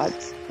get the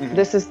quads.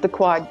 This is the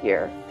quad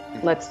year.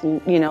 Let's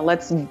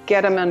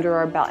get them under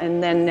our belt,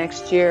 and then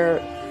next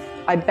year,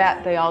 I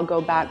bet they all go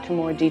back to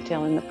more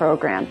detail in the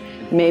program.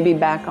 Maybe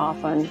back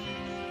off on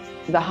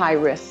the high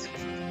risk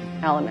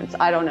elements.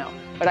 I don't know,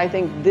 but I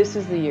think this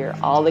is the year.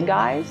 All the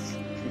guys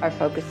are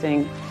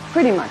focusing.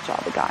 Pretty much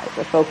all the guys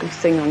are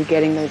focusing on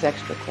getting those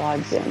extra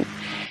quads in.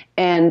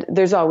 And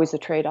there's always a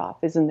trade-off,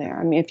 isn't there?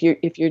 I mean,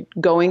 if you're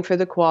going for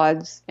the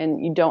quads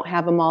and you don't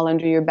have them all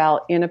under your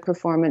belt in a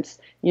performance,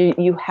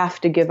 you have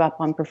to give up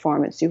on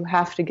performance. You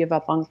have to give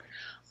up on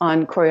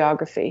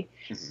choreography,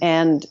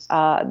 and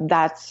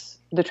that's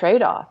the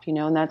trade-off,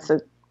 and that's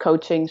a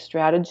coaching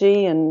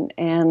strategy.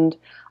 And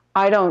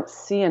I don't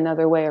see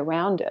another way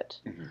around it.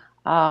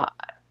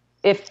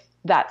 If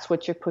that's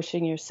what you're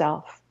pushing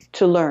yourself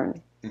to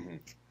learn.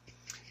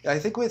 I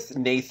think with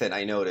Nathan,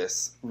 I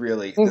notice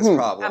really this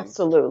problem.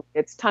 Absolutely.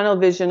 It's tunnel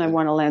vision. I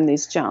want to land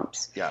these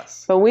jumps.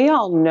 Yes. But we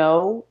all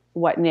know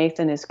what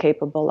Nathan is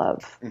capable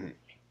of.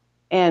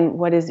 And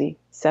what is he,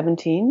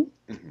 17?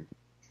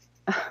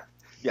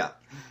 Yeah.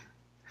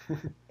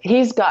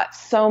 He's got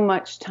so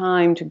much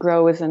time to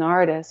grow as an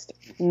artist.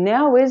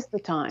 Now is the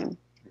time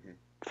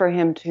for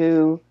him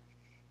to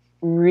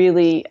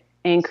really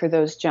anchor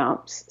those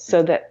jumps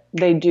so that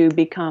they do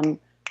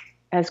become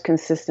as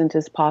consistent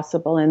as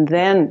possible. And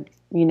then,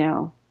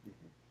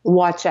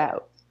 watch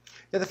out.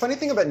 Yeah, the funny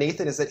thing about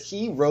Nathan is that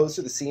he rose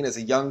to the scene as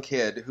a young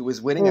kid who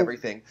was winning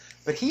everything,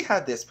 but he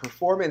had this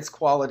performance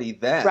quality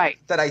then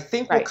that I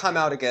think will come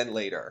out again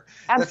later.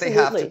 Absolutely. That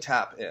they have to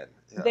tap in.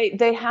 Yeah.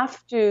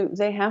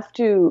 They have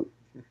to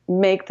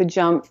make the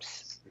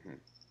jumps,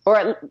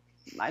 or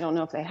I don't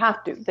know if they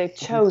have to. They've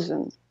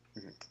chosen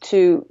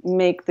to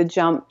make the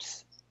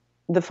jumps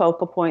the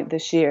focal point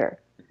this year,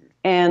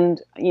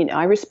 and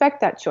I respect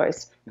that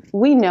choice.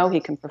 We know he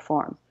can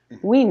perform.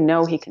 We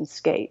know he can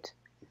skate.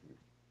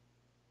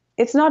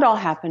 It's not all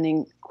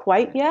happening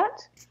quite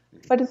yet,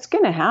 but it's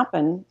going to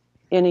happen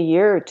in a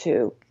year or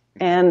two,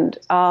 and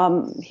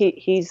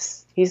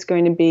he's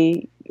going to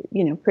be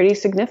pretty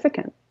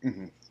significant.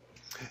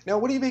 Now,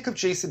 what do you make of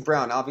Jason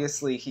Brown?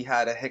 Obviously, he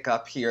had a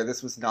hiccup here.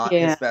 This was not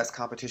his best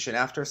competition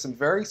after some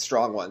very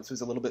strong ones. It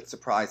was a little bit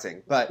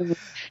surprising, but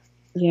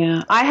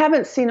I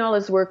haven't seen all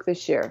his work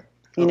this year.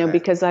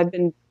 Because I've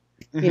been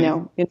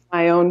in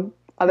my own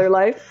other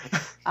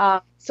life.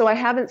 So I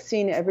haven't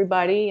seen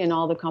everybody in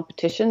all the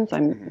competitions.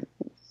 I'm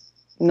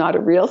not a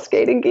real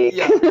skating geek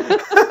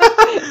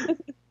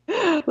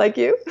like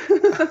you.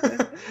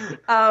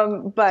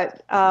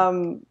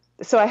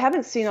 So I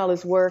haven't seen all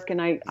his work,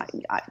 and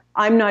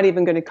I'm not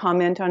even going to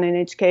comment on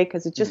NHK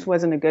because it just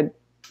wasn't a good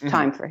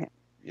time for him.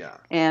 Yeah.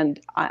 And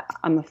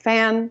I'm a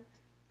fan.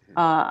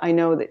 I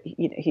know that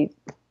he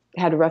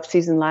had a rough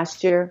season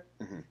last year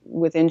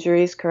with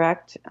injuries,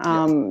 correct?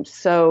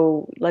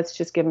 So let's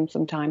just give him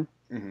some time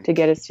to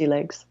get his sea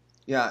legs.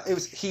 Yeah,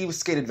 he was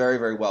skated very,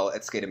 very well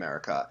at Skate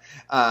America.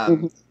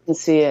 You can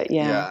see it,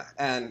 Yeah,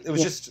 and it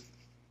was just,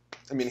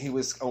 he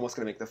was almost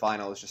going to make the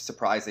final. It was just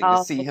surprising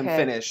to see him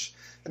finish.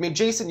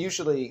 Jason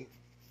usually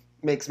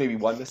makes maybe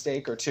one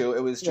mistake or two.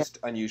 It was just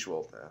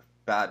unusual,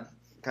 bad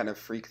kind of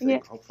freak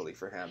thing, hopefully,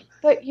 for him.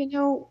 But,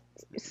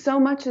 so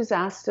much is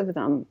asked of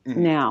them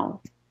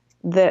now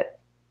that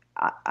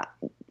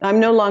I'm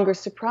no longer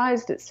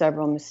surprised at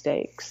several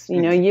mistakes.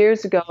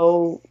 Years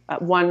ago,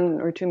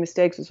 one or two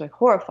mistakes was like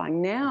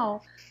horrifying.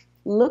 Now,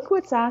 look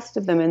what's asked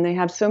of them, and they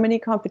have so many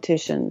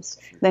competitions.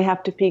 They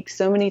have to peak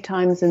so many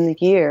times in the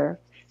year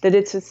that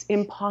it's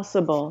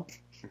impossible,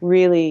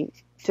 really,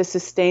 to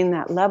sustain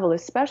that level,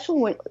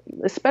 especially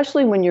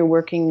when you're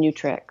working new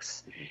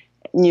tricks,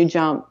 new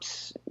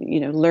jumps,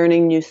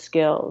 learning new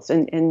skills,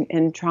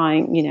 and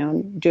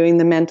trying, doing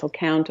the mental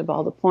count of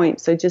all the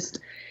points. So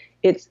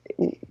it's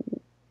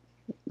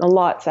a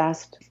lot's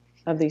asked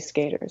of these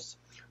skaters.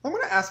 I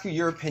want to ask you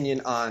your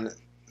opinion on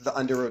the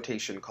under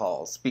rotation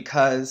calls,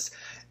 because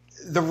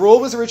the rule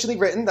was originally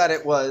written that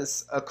it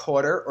was a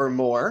quarter or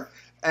more,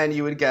 and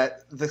you would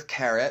get the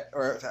carat,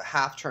 or if a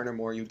half turn or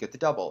more, you'd get the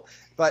double.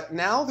 But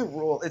now the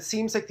rule, it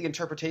seems like the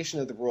interpretation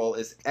of the rule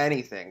is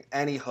anything,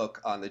 any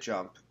hook on the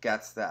jump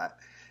gets that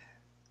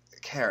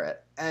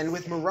carat. And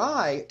with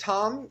Mirai,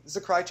 Tom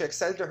Zakrajcek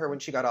said to her when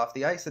she got off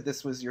the ice that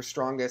this was your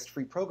strongest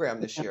free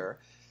program this year.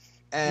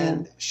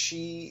 And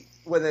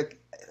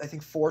I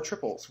think 4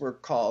 triples were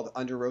called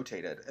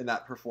under-rotated in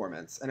that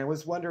performance. And I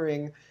was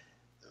wondering,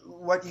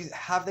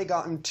 have they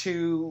gotten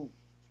too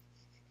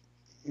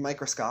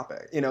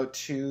microscopic,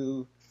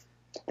 too...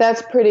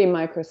 That's pretty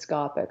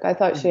microscopic. I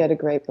thought she had a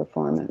great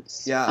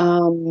performance. Yeah.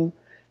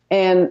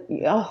 And,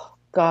 oh,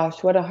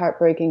 gosh, what a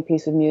heartbreaking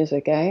piece of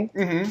music, eh?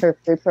 Mm-hmm. Her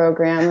free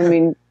program. I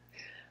mean,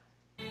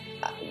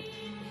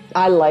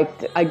 I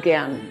liked,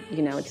 again,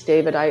 it's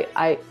David.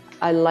 I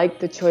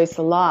liked the choice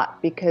a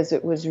lot because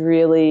it was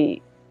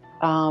really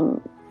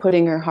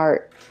putting her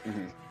heart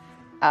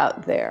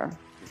out there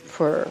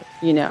for,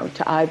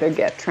 to either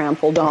get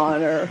trampled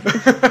on or...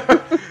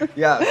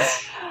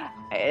 Yes.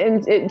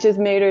 And it just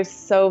made her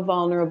so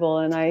vulnerable,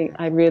 and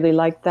I really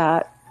liked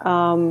that.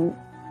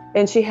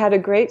 And she had a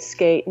great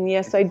skate, and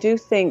yes, I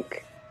just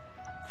think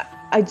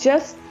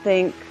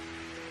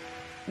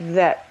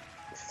that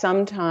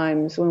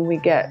sometimes when we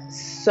get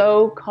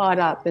so caught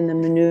up in the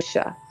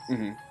minutia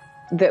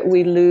that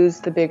we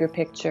lose the bigger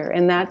picture,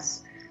 and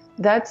that's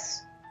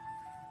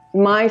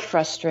my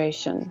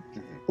frustration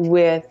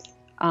with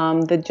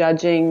the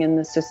judging and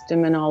the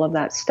system and all of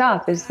that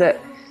stuff is that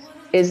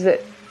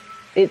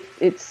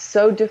it's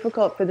so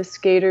difficult for the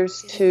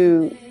skaters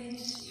to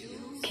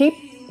keep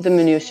the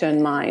minutia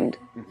in mind,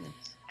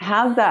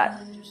 have that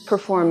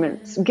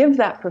performance, give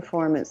that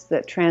performance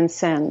that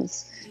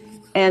transcends,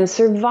 and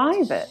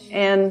survive it.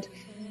 And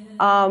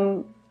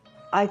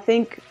I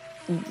think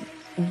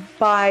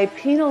by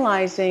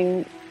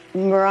penalizing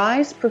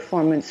Mirai's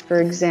performance,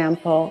 for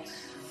example,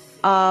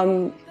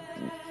 you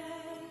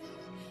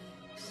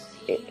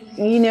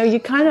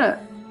kind of,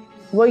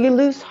 you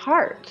lose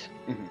heart.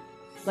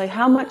 Like,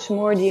 how much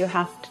more do you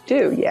have to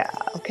do? Yeah,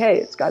 okay,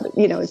 it's got to,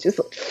 it's just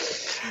like,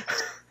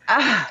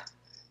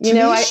 To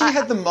me, she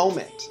had the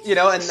moment,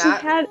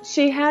 and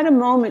she had a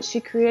moment. She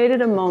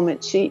created a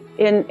moment.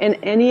 And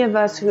any of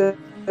us who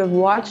have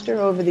watched her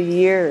over the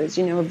years,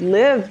 have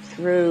lived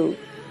through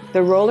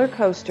the roller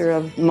coaster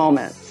of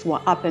moments,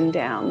 up and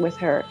down with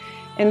her,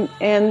 and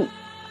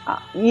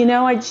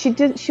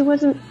she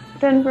wasn't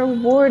then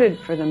rewarded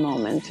for the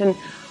moment, and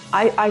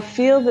I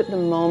feel that the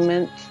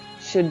moment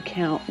should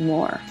count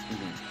more.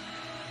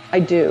 I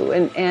do,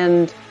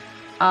 and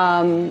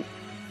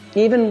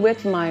even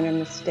with minor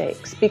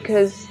mistakes,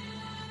 because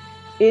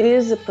it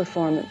is a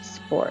performance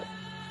sport.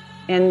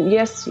 And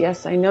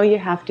yes, I know you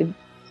have to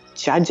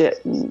judge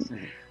it,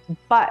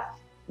 but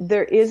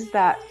there is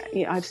that,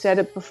 I've said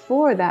it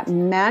before, that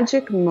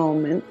magic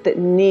moment that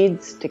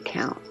needs to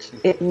count.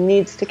 It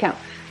needs to count.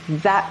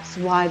 That's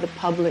why the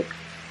public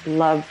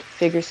loved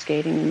figure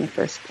skating in the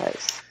first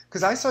place.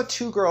 Because I saw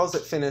 2 girls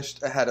that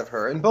finished ahead of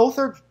her, and both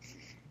are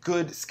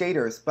good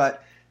skaters,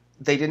 but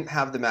they didn't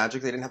have the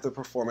magic, they didn't have the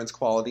performance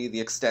quality, the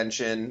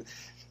extension,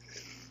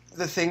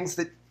 the things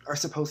that are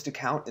supposed to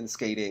count in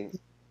skating.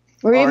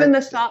 Or even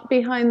the thought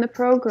behind the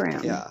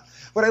program. Yeah.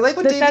 But I like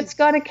what David... That's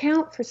got to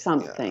count for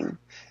something. Yeah.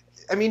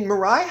 I mean,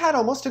 Mirai had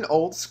almost an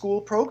old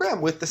school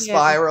program with the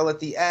spiral at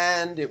the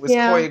end. It was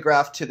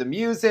choreographed to the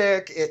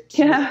music.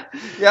 The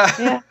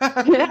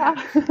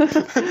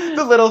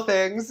little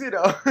things,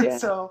 Yeah.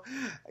 So,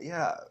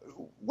 yeah.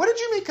 What did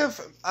you make of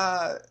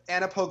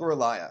Anna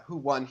Pogorelaya, who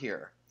won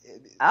here?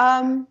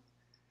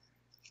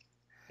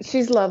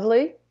 She's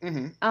lovely.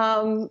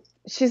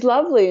 She's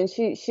lovely, and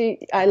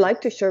I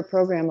liked her short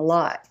program a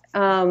lot.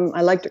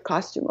 I liked her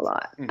costume a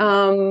lot.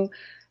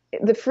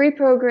 The free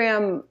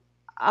program,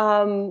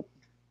 and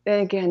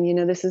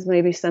again, this is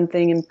maybe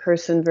something in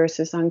person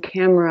versus on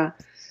camera.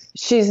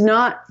 She's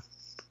not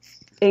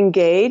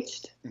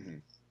engaged,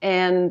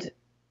 and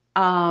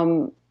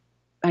I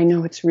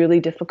know it's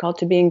really difficult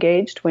to be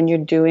engaged when you're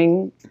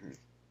doing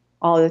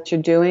all that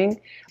you're doing,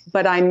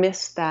 but I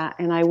miss that,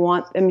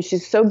 and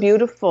she's so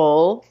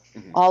beautiful,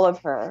 all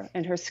of her,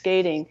 and her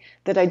skating,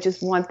 that I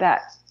just want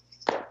that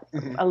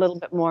a little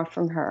bit more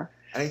from her.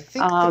 And I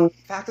think the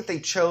fact that they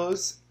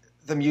chose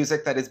the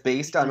music that is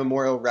based on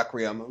Memorial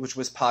Requiem, which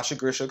was Pasha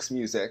Grishuk's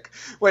music,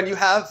 when you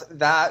have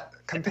that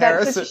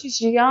comparison...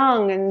 She's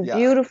young and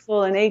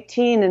beautiful and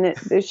 18, and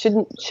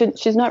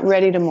she's not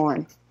ready to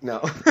mourn.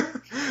 No.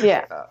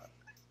 Yeah.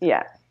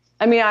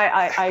 I mean,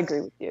 I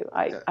agree with you.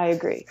 I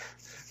agree.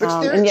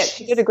 And yet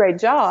she did a great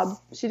job.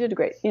 She did a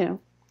great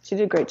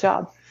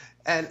job.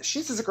 And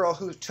she's a girl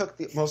who took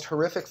the most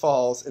horrific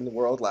falls in the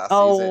world last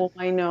season. Oh,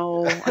 I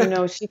know.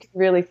 She can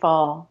really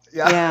fall.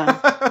 Yeah.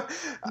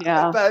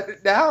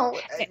 But now...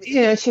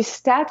 she's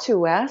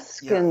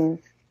statuesque, and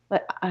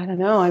I don't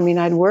know. I mean,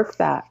 I'd work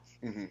that.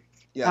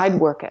 I'd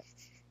work it.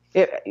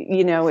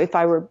 If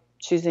I were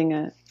choosing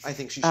a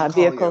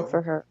vehicle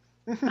for her.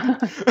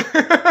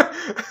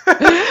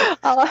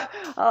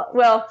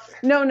 Well,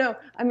 no.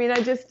 I mean,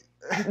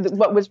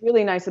 what was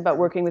really nice about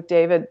working with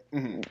David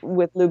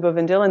with Luba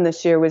Van Dillen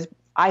this year was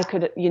I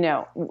could,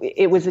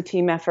 it was a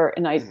team effort,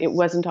 and it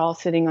wasn't all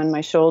sitting on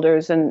my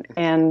shoulders.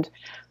 And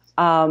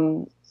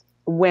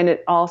when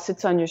it all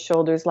sits on your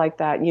shoulders like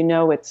that,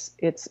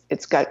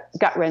 it's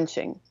gut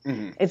wrenching.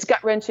 Mm-hmm. It's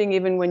gut wrenching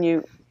even when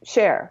you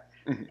share.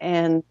 Mm-hmm.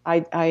 And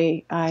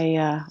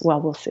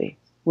well, we'll see.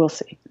 We'll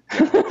see.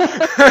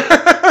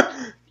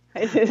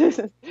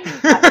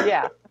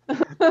 Yeah.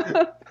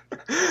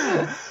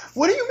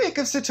 What do you make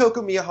of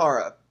Satoko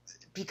Miyahara?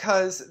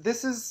 Because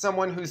this is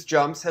someone whose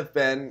jumps have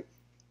been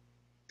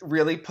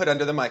really put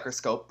under the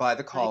microscope by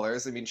the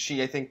callers. I mean,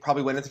 she, I think,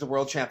 probably went into the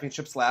World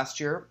Championships last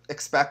year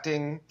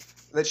expecting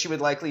that she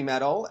would likely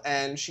medal,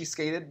 and she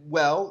skated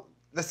well,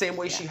 the same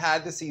way she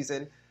had this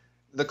season.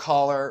 The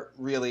caller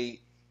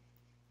really...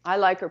 I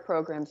like her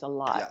programs a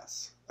lot.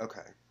 Yes,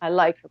 okay. I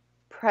like her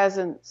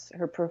presence,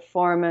 her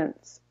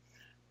performance,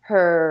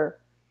 her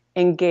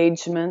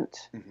engagement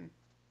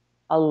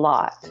a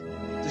lot.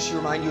 Does she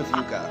remind you of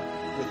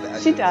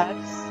Yuka? She does.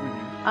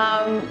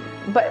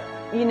 Mm-hmm. But,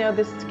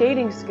 the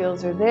skating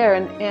skills are there,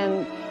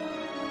 and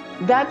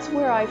that's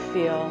where I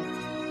feel...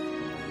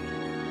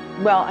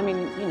 Well, I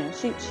mean,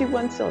 she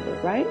won silver,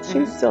 right? She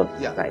was silver,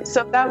 right?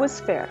 So that was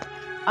fair.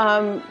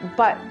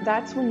 But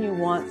that's when you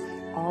want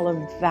all of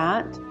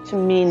that to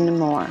mean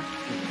more.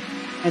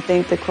 I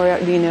think the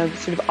choreo,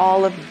 sort of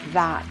all of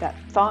that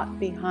thought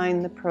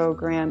behind the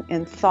program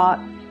and thought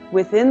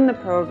within the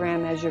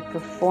program as you're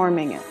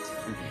performing it.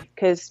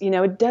 Because,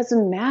 it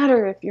doesn't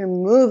matter if you're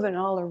moving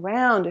all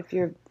around, if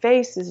your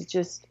face is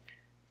just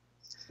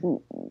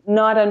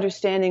not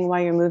understanding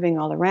why you're moving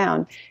all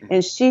around.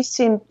 And she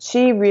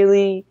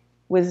really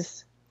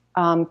was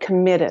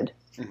committed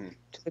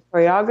to the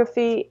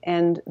choreography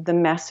and the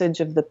message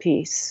of the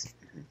piece.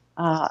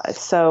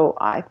 So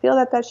I feel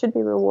that should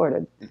be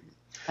rewarded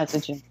as a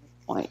junior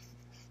point.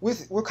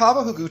 With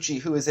Wakaba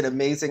Higuchi, who is an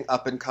amazing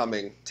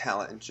up-and-coming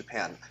talent in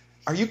Japan,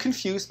 are you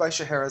confused by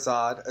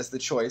Scheherazade as the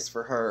choice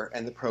for her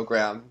and the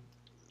program?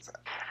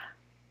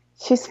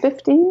 She's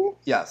 15?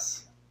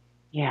 Yes.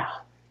 Yeah.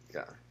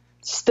 Yeah.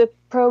 Just the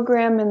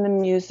program and the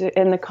music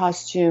and the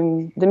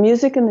costume,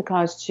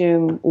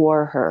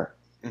 wore her.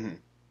 Mm-hmm.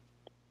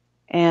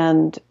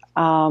 And,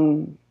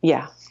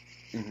 yeah.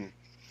 Mm-hmm.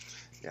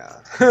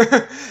 Yeah.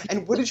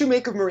 And what did you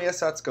make of Maria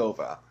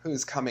Satskova,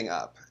 who's coming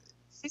up?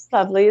 She's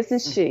lovely,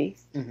 isn't she?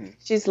 Mm-hmm.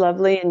 She's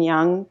lovely and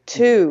young,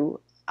 too.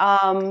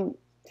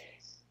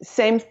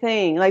 Same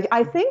thing. Like,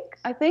 I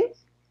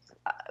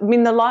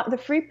mean, the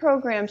free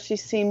program, she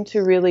seemed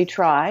to really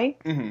try.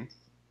 Mm-hmm.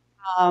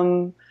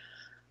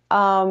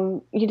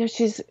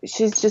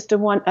 She's just a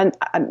one,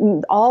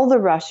 and all the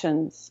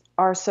Russians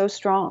are so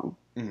strong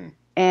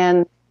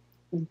and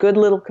good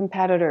little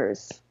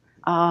competitors,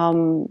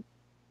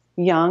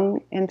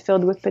 young and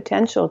filled with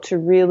potential to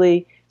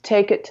really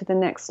take it to the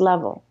next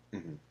level.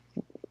 Mm-hmm.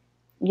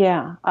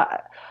 Yeah,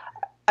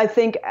 I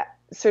think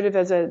sort of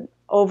as an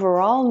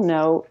overall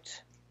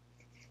note,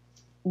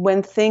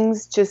 when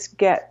things just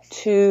get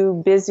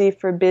too busy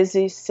for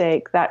busy's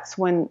sake, that's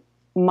when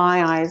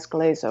my eyes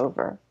glaze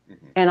over.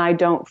 And I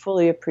don't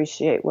fully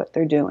appreciate what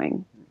they're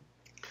doing.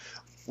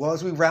 Well,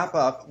 as we wrap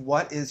up,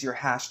 what is your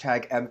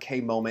hashtag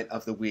MK moment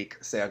of the week,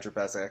 Sandra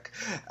Bezic?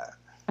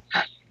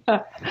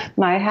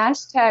 My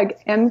hashtag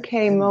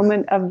MK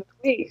moment of the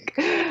week.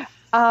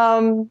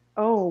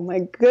 Oh, my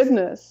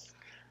goodness.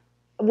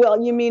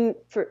 Well, you mean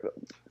from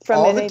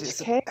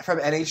NHK? From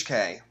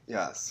NHK,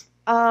 yes.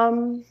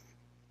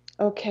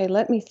 Okay,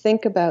 let me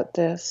think about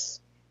this.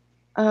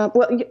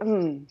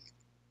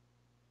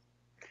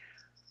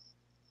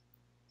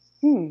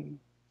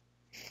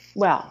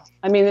 Well,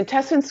 I mean, the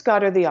Tessa and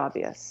Scott are the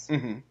obvious.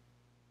 Mm-hmm.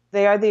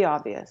 They are the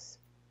obvious.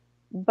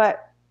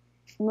 But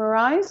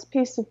Mariah's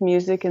piece of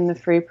music in the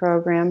free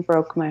program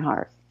broke my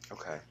heart.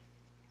 Okay.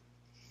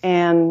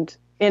 And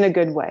in a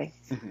good way.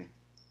 Mm-hmm.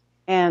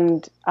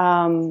 And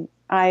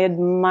I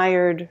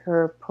admired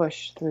her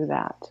push through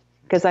that.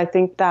 Because I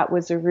think that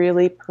was a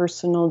really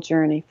personal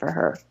journey for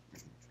her.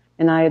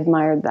 And I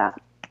admired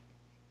that.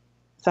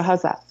 So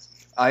how's that?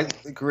 I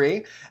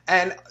agree.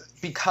 And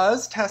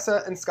because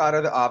Tessa and Scott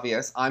are the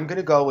obvious, I'm going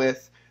to go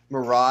with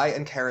Mirai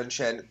and Karen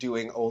Chen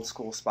doing old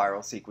school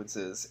spiral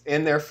sequences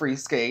in their free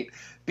skate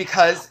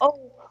because...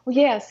 Oh,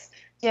 yes.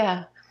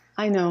 Yeah,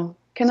 I know.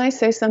 Can I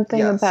say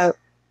something about...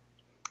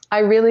 I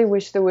really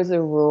wish there was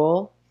a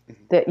rule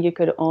that you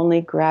could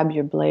only grab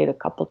your blade a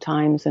couple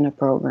times in a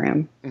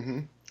program. Mm-hmm.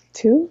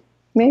 2,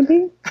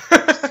 maybe?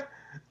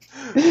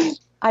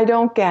 I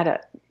don't get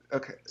it.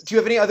 Okay. Do you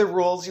have any other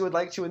rules you would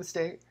like to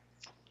instate?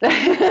 Oh,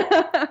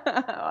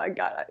 I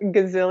got a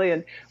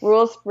gazillion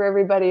rules for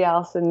everybody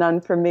else and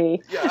none for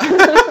me. Yeah.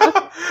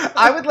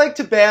 I would like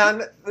to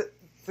ban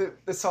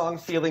the song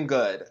Feeling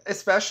Good,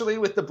 especially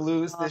with the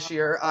blues this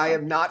year. I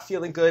am not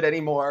feeling good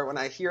anymore. When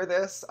I hear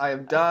this, I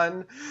am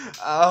done.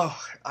 Oh,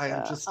 I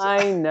am just...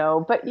 I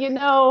know. But,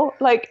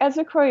 like, as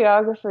a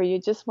choreographer, you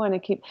just want to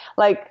keep...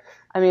 Like,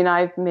 I mean,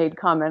 I've made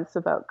comments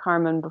about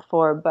Carmen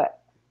before,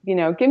 but,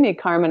 give me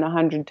Carmen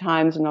 100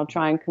 times and I'll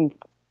try and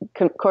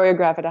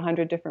choreograph it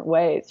 100 different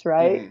ways,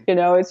 right?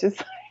 Mm-hmm. It's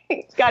just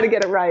Got to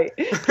get it right.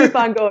 Keep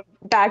on going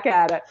back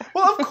at it.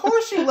 Well, of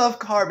course you love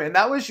Carmen.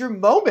 That was your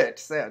moment,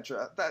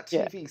 Sandra, that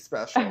TV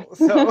special.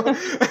 So,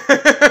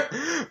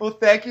 well,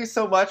 thank you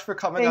so much for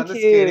coming on the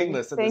Skating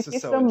Listen. Thank this you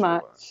is so so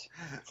enjoyable. much.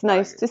 It's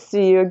nice to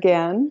see you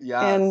again.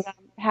 Yes. And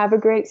have a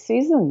great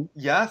season.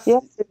 Yes.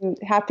 Yes, and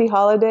happy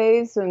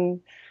holidays. And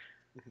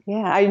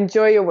yeah, I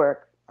enjoy your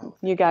work.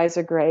 You guys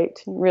are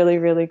great. Really,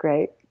 really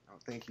great. Oh,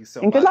 thank you so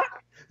much. And good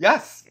luck.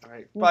 Yes. All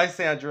right. Bye,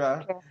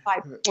 Sandra. Okay,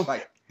 bye.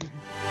 Bye.